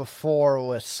before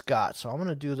with Scott, so I'm going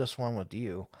to do this one with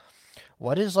you.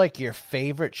 What is, like, your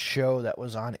favorite show that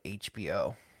was on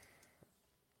HBO?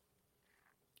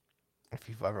 If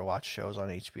you've ever watched shows on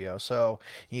HBO. So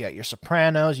you got your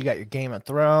Sopranos, you got your Game of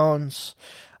Thrones,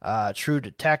 True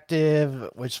Detective,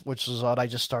 which is what I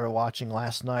just started watching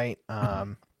last night.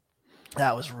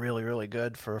 That was really, really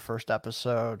good for a first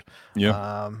episode.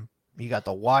 Yeah. You got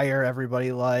The Wire,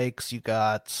 everybody likes. You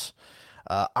got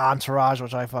Entourage,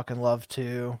 which I fucking love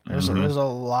too. There's a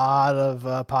lot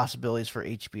of possibilities for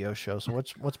HBO shows. So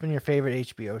what's been your favorite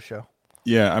HBO show?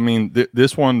 Yeah, I mean,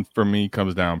 this one for me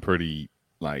comes down pretty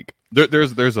like I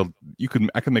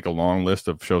can make a long list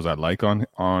of shows I like on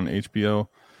HBO.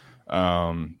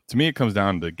 To me, it comes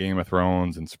down to Game of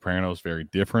Thrones and Sopranos, very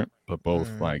different, but both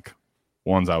like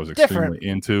ones I was extremely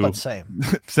into. But same,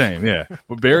 same, yeah,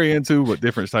 but very into, but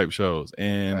different type shows.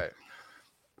 And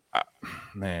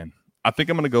I think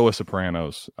I'm gonna go with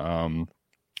Sopranos.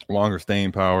 Longer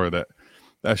staying power.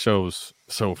 That show's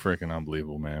so freaking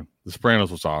unbelievable, man. The Sopranos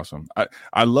was awesome.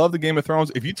 I love the Game of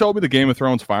Thrones. If you told me the Game of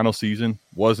Thrones final season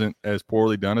wasn't as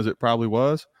poorly done as it probably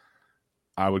was,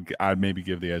 I'd maybe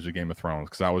give the edge to Game of Thrones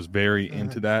because I was very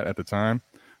into that at the time.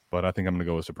 But I think I'm going to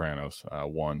go with Sopranos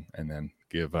 1 and then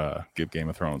give Game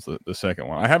of Thrones the second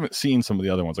one. I haven't seen some of the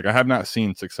other ones. Like I have not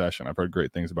seen Succession. I've heard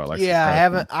great things about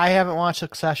Succession. I haven't watched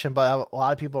Succession, but a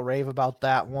lot of people rave about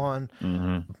that one.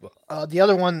 The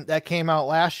other one that came out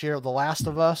last year, The Last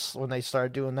of Us, when they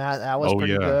started doing that was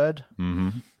pretty good.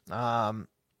 So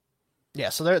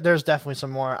there's definitely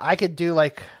some more. I could do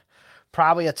like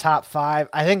probably a top 5.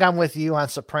 I think I'm with you on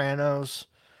Sopranos.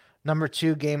 Number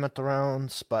 2, Game of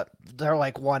Thrones, but they're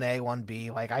like 1A,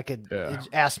 1B. Like I could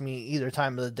ask me either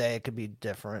time of the day, it could be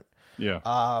different. Yeah.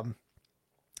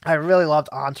 I really loved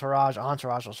Entourage.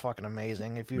 Entourage was fucking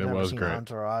amazing. If you've never seen great.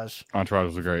 Entourage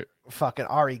was great. Fucking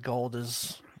Ari Gold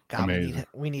is amazing.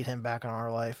 We need him back in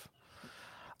our life.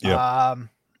 Yeah.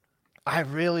 I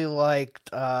really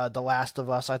liked The Last of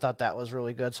Us. I thought that was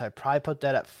really good, so I'd probably put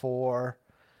that at 4.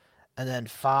 And then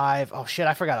 5. Oh shit,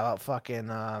 I forgot about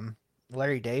fucking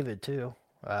Larry David too.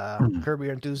 Curb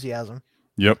Your Enthusiasm.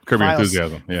 Yep, Curb Your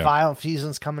Enthusiasm. Yeah. Final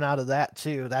season's coming out of that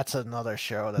too. That's another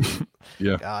show that's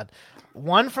yeah. God.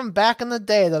 One from back in the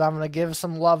day that I'm gonna give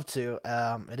some love to.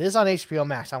 It is on HBO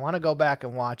Max. I want to go back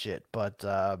and watch it, but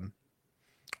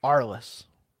Arliss.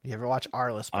 You ever watch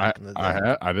Arliss back in the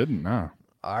day? I didn't know.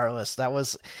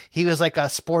 Arliss. He was like a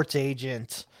sports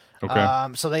agent. Okay.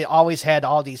 So they always had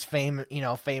all these famous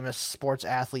sports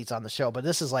athletes on the show, but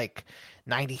this is like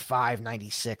 95,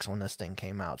 96 when this thing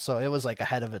came out. So it was like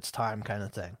ahead of its time kind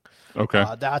of thing. Okay.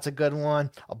 That's a good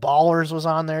one. Ballers was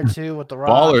on there too with the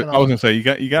Rock. Ballers. I was gonna say you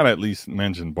got to at least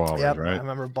mention Ballers, right? I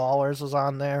remember Ballers was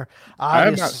on there. I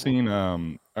have not seen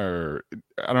or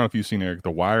I don't know if you've seen Eric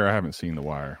The Wire. I haven't seen The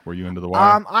Wire. Were you into The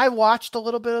Wire? I watched a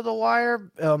little bit of The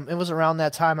Wire. It was around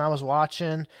that time I was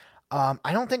watching.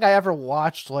 I don't think I ever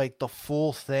watched like the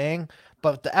full thing,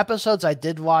 but the episodes I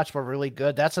did watch were really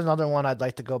good. That's another one I'd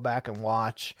like to go back and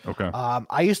watch. Okay.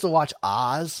 I used to watch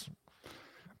Oz.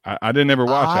 I didn't ever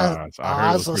watch Oz.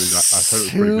 I heard it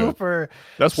was pretty good.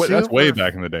 That's way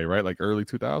back in the day, right? Like early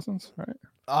 2000s, right?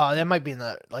 That might be in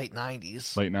the late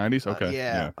 90s. Late 90s? Okay.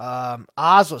 Yeah.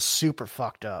 Oz was super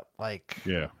fucked up. Like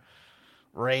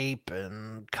rape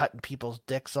and cutting people's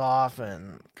dicks off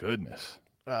and goodness.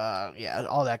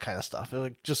 All that kind of stuff. It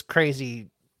was just crazy,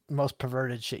 most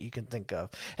perverted shit you can think of.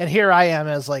 And here I am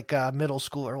as like a middle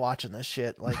schooler watching this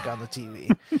shit like on the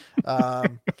TV.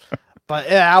 But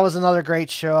yeah, that was another great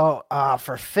show.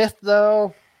 For fifth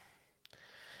though,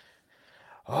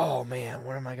 oh man,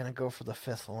 where am I gonna go for the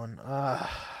fifth one?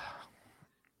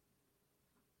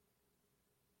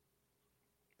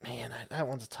 Man, that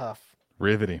one's tough.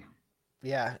 Riveting.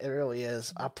 Yeah, it really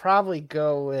is. I'll probably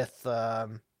go with.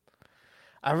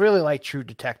 I really like True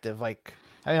Detective. Like,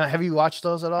 I mean, have you watched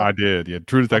those at all? I did. Yeah,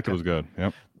 True Detective was good.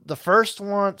 Yep. The first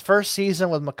season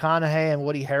with McConaughey and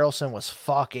Woody Harrelson was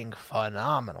fucking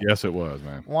phenomenal. Yes, it was,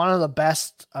 man. One of the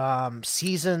best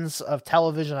seasons of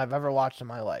television I've ever watched in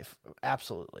my life.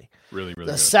 Absolutely. Really, really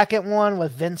The good. second one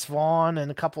with Vince Vaughn and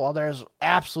a couple others,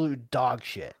 absolute dog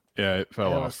shit. Yeah, it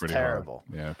fell off was pretty terrible.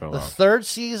 hard. Yeah, it fell The off. third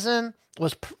season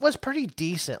was pretty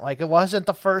decent. Like, it wasn't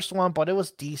the first one, but it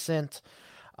was decent.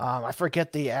 I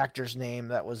forget the actor's name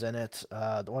that was in it.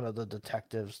 One of the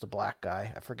detectives, the black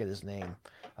guy. I forget his name.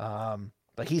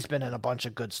 But he's been in a bunch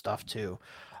of good stuff too.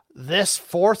 This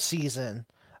fourth season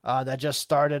that just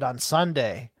started on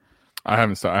Sunday. I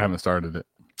haven't started it.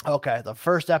 Okay, the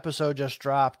first episode just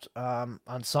dropped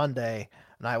on Sunday,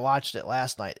 and I watched it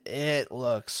last night. It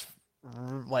looks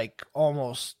like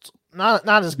almost not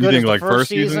as good as the like first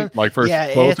season. Like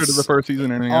closer to the first season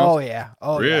than anything else?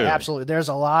 Oh yeah, absolutely. There's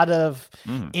a lot of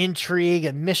intrigue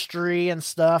and mystery and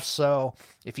stuff. So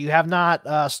if you have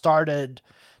not started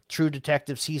True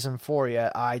Detective season 4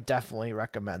 yet, I definitely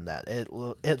recommend that.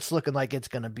 It's looking like it's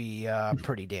going to be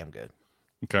pretty damn good.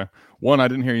 Okay. One I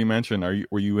didn't hear you mention.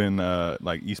 Were you in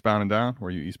like Eastbound and Down?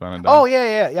 Were you Eastbound and Down? Oh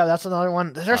yeah. That's another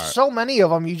one. There's so many of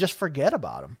them, you just forget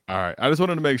about them. All right. I just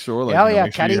wanted to make sure.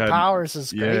 Like, Kenny Powers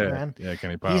is great, man. Yeah,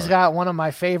 Kenny Powers. He's got one of my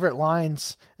favorite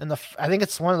lines in I think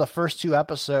it's one of the first 2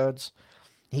 episodes.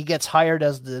 He gets hired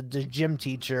as the gym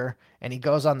teacher, and he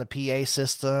goes on the PA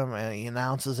system, and he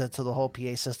announces it to the whole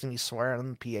PA system. He's swearing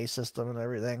on the PA system and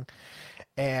everything.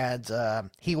 And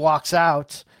he walks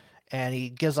out, and he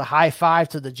gives a high five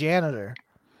to the janitor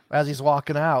as he's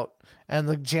walking out. And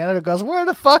the janitor goes, "Where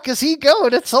the fuck is he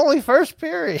going? It's only first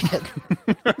period."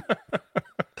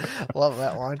 Love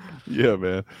that one. Yeah,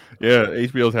 man. Yeah,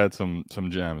 HBO's had some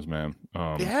gems, man.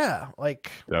 Yeah,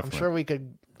 like definitely.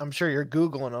 I'm sure you're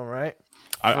Googling them, right?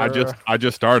 I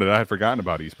just started. I had forgotten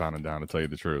about Eastbound and Down, to tell you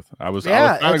the truth. I was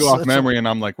trying to go off memory, and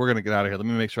I'm like, we're gonna get out of here. Let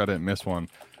me make sure I didn't miss one.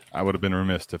 I would have been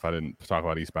remiss if I didn't talk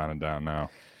about Eastbound and Down now.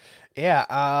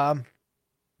 Yeah,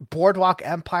 Boardwalk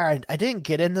Empire. I didn't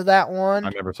get into that one. I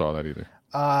never saw that either.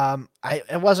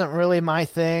 It wasn't really my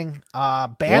thing.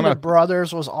 Band of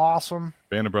Brothers was awesome.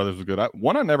 Band of Brothers was good.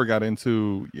 One I never got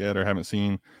into yet or haven't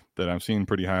seen that I'm seeing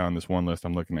pretty high on this one list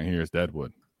I'm looking at here is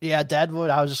Deadwood. Yeah,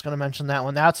 Deadwood. I was just going to mention that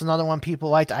one. That's another one people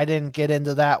liked. I didn't get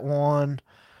into that one.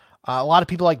 A lot of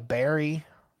people like Barry.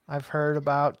 I've heard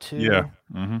about too. Yeah.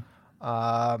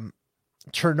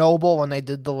 Chernobyl, when they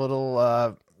did the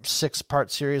little 6-part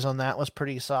series on that, was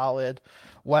pretty solid.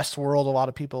 Westworld, a lot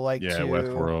of people like too. Yeah,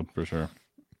 Westworld for sure.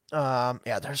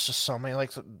 Yeah, there's just so many.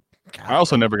 Like, I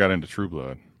also never got into True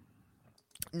Blood.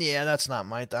 Yeah, that's not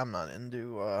my. I'm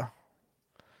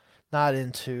not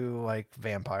into like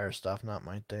vampire stuff. Not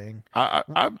my thing.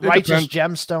 Righteous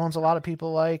Gemstones, a lot of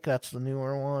people like. That's the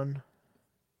newer one.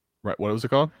 Right. What was it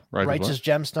called? Righteous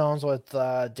Gemstones with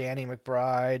Danny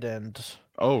McBride and.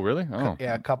 Oh really? Oh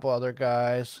yeah, a couple other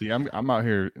guys. See, I'm out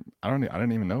here. I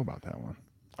didn't even know about that one.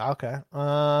 Okay.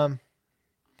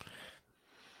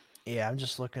 Yeah, I'm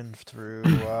just looking through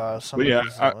some. But yeah,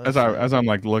 as I'm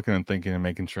like looking and thinking and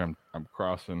making sure I'm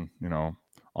crossing,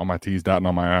 all my T's, dotting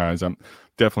all my I's. I'm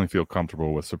definitely feel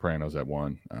comfortable with Sopranos at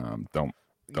 1. Don't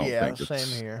think it's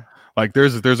same here. Like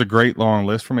there's a great long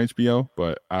list from HBO,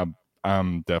 but I'm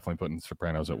definitely putting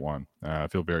Sopranos at 1. I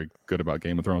feel very good about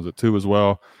Game of Thrones at 2 as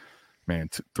well. Man,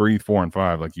 3, 4, and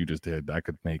 5, like you just did. I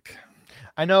could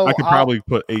probably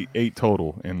put eight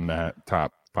total in that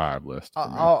top 5 list.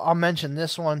 I'll mention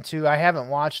this one too. I haven't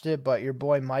watched it, but your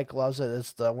boy Mike loves it.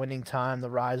 It's The Winning Time: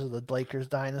 The Rise of the Lakers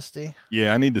Dynasty.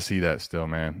 Yeah, I need to see that still,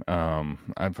 man.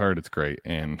 I've heard it's great,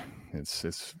 and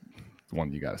it's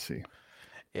one you got to see.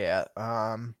 Yeah.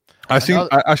 I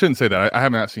shouldn't say that. I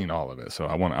have not seen all of it, so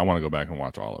I want to go back and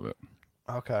watch all of it.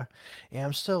 Okay. Yeah,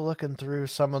 I'm still looking through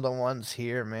some of the ones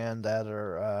here, man, that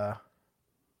are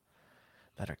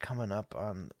coming up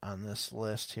on this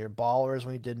list here. Ballers,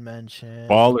 we did mention.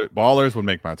 Ballers would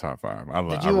make my top 5.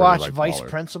 Did you watch Vice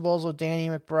Principals with Danny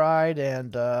McBride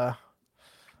and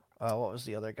what was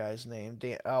the other guy's name?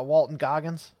 Walton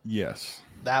Goggins? Yes.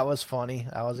 That was funny.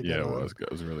 That was a good one. Yeah, it was good.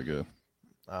 It was really good.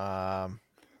 Yeah,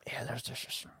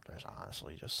 there's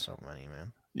honestly just so many,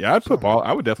 man. Yeah,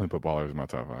 I would definitely put Ballers in my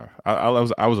top 5. I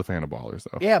was a fan of Ballers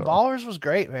though. Yeah, so. Ballers was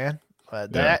great, man.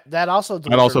 That also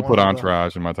I'd also put delivered one of the-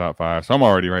 Entourage in my top 5, so I'm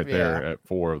already right there Yeah. at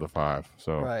 4 of the 5.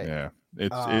 So Right.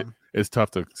 yeah, it's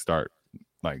tough to start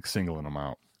like singling them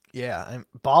out. Yeah, and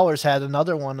Ballers had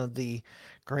another one of the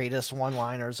greatest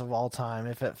one-liners of all time.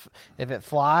 If it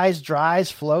flies, dries,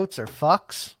 floats, or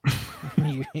fucks,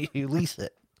 you lease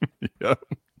it. Yeah.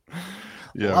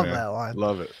 Yeah, Love man. that line.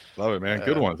 Love it, man.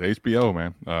 Good ones. HBO,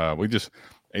 man.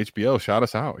 HBO shout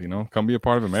us out. Come be a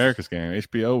part of America's Game.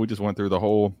 HBO. We just went through the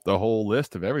whole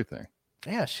list of everything.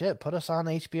 Yeah, shit. Put us on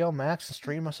HBO Max and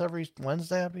stream us every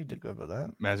Wednesday. I'd be good with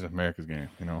that. Imagine if America's Game.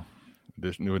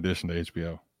 New addition to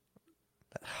HBO.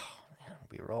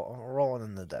 Be rolling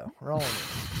in the dough. Rolling.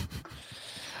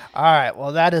 All right.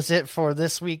 Well, that is it for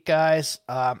this week, guys.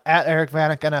 At Eric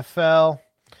Vanek NFL.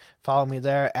 Follow me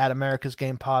there. At America's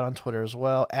Game Pod on Twitter as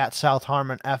well. At South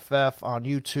Harmon FF on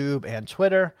YouTube and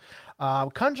Twitter.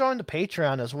 Come join the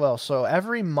Patreon as well. So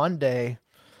every Monday,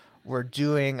 we're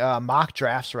doing mock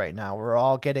drafts right now. We're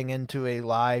all getting into a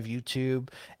live YouTube,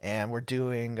 and we're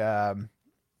doing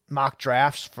mock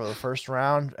drafts for the first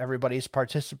round. Everybody's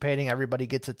participating. Everybody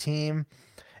gets a team,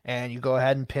 and you go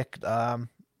ahead and pick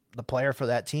the player for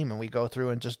that team, and we go through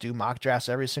and just do mock drafts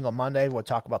every single Monday. We'll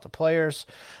talk about the players.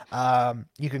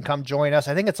 You can come join us.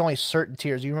 I think it's only certain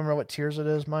tiers. You remember what tiers it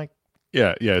is, Mike?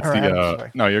 Yeah.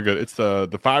 It's no, you're good. It's the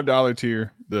 $5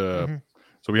 tier.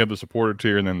 So we have the supporter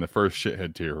tier and then the first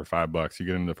shithead tier for $5. You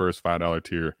get into the first $5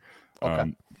 tier.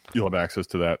 Okay. You'll have access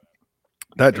to that.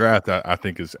 That draft, I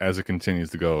think, is as it continues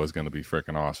to go, is going to be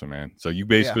freaking awesome, man. So you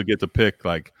basically get to pick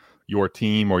like your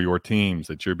team or your teams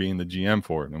that you're being the GM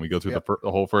for, and we go through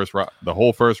the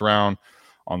whole first round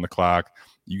on the clock.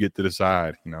 You get to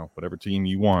decide, whatever team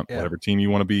you want, whatever team you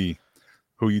want to be,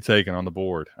 who you taking on the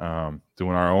board.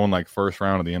 Doing our own like first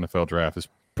round of the NFL draft is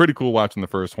pretty cool. Watching the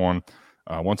first one.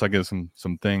 Once I get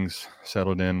some things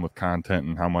settled in with content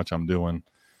and how much I'm doing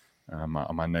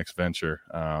on my next venture,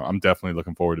 I'm definitely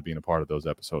looking forward to being a part of those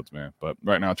episodes, man. But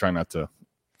right now, try not to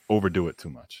overdo it too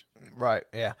much. Right,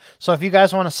 yeah. So if you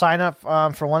guys want to sign up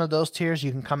for one of those tiers,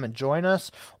 you can come and join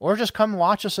us, or just come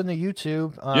watch us in the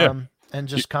YouTube. And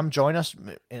just come join us.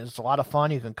 It's a lot of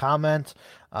fun. You can comment.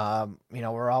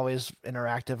 We're always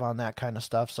interactive on that kind of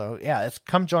stuff. So yeah,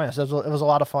 come join us. It was a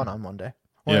lot of fun on Monday.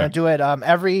 We're going to do it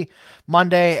every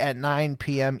Monday at 9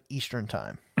 p.m. Eastern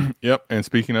time. Yep. And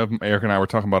speaking of, Eric and I were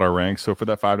talking about our ranks. So for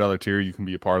that $5 tier, you can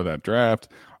be a part of that draft.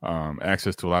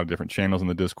 Access to a lot of different channels in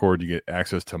the Discord. You get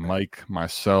access to Mike,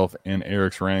 myself, and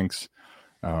Eric's ranks.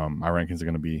 My rankings are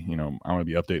going to be, I'm going to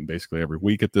be updating basically every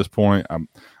week at this point. I'm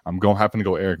having to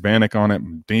go Eric Vanek on it.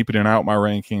 I'm deepening out my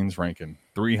rankings, ranking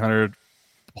 300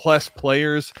 plus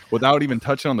players without even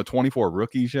touching on the 24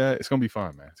 rookies yet. It's gonna be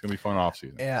fun, man. It's gonna be fun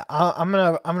offseason. Yeah, I'm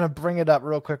gonna bring it up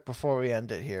real quick before we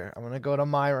end it here. I'm gonna go to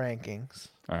my rankings.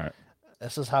 All right.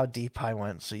 This is how deep I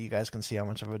went, so you guys can see how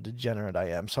much of a degenerate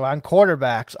I am. So on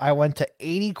quarterbacks, I went to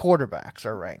 80 quarterbacks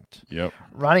are ranked. Yep.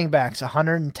 Running backs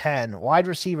 110, wide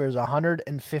receivers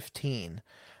 115,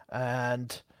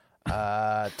 and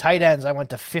tight ends I went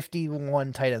to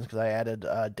 51 tight ends because I added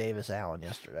Davis Allen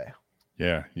yesterday.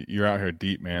 Yeah, you're out here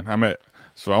deep, man.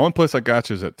 So the only place I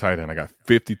got you is at tight end. I got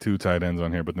 52 tight ends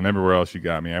on here, but then everywhere else you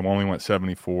got me. I only went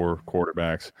 74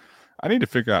 quarterbacks. I need to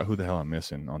figure out who the hell I'm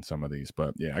missing on some of these,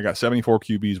 but yeah, I got 74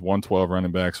 QBs, 112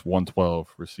 running backs,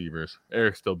 112 receivers.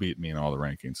 Eric's still beating me in all the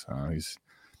rankings.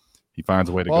 He finds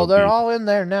a way to go. Well, they're deep. all in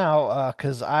there now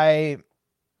because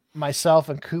myself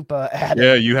and Koopa added.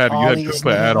 Yeah, you had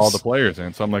Koopa add all the players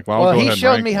in, so I'm like, well, he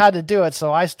showed me how to do it,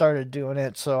 so I started doing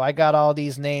it. So I got all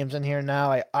these names in here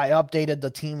now. I updated the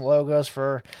team logos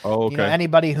for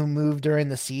anybody who moved during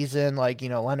the season, like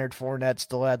Leonard Fournette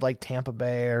still had like Tampa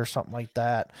Bay or something like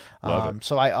that.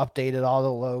 So I updated all the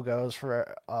logos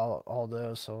for all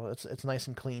those, so it's nice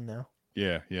and clean now.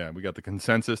 Yeah, we got the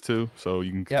consensus too, so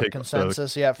you can take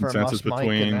consensus. For consensus between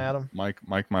Mike and Adam,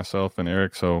 Mike, myself, and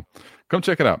Eric. So come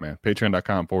check it out, man.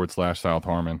 Patreon.com/South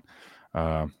Harmon.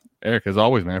 Eric, as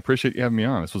always, man, I appreciate you having me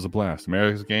on. This was a blast.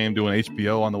 America's Game doing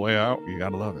HBO on the way out. You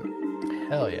gotta love it.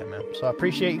 Hell yeah, man. So I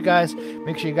appreciate you guys.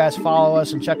 Make sure you guys follow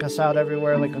us and check us out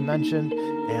everywhere, like I mentioned.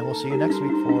 And we'll see you next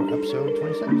week for episode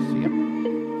 26. See ya.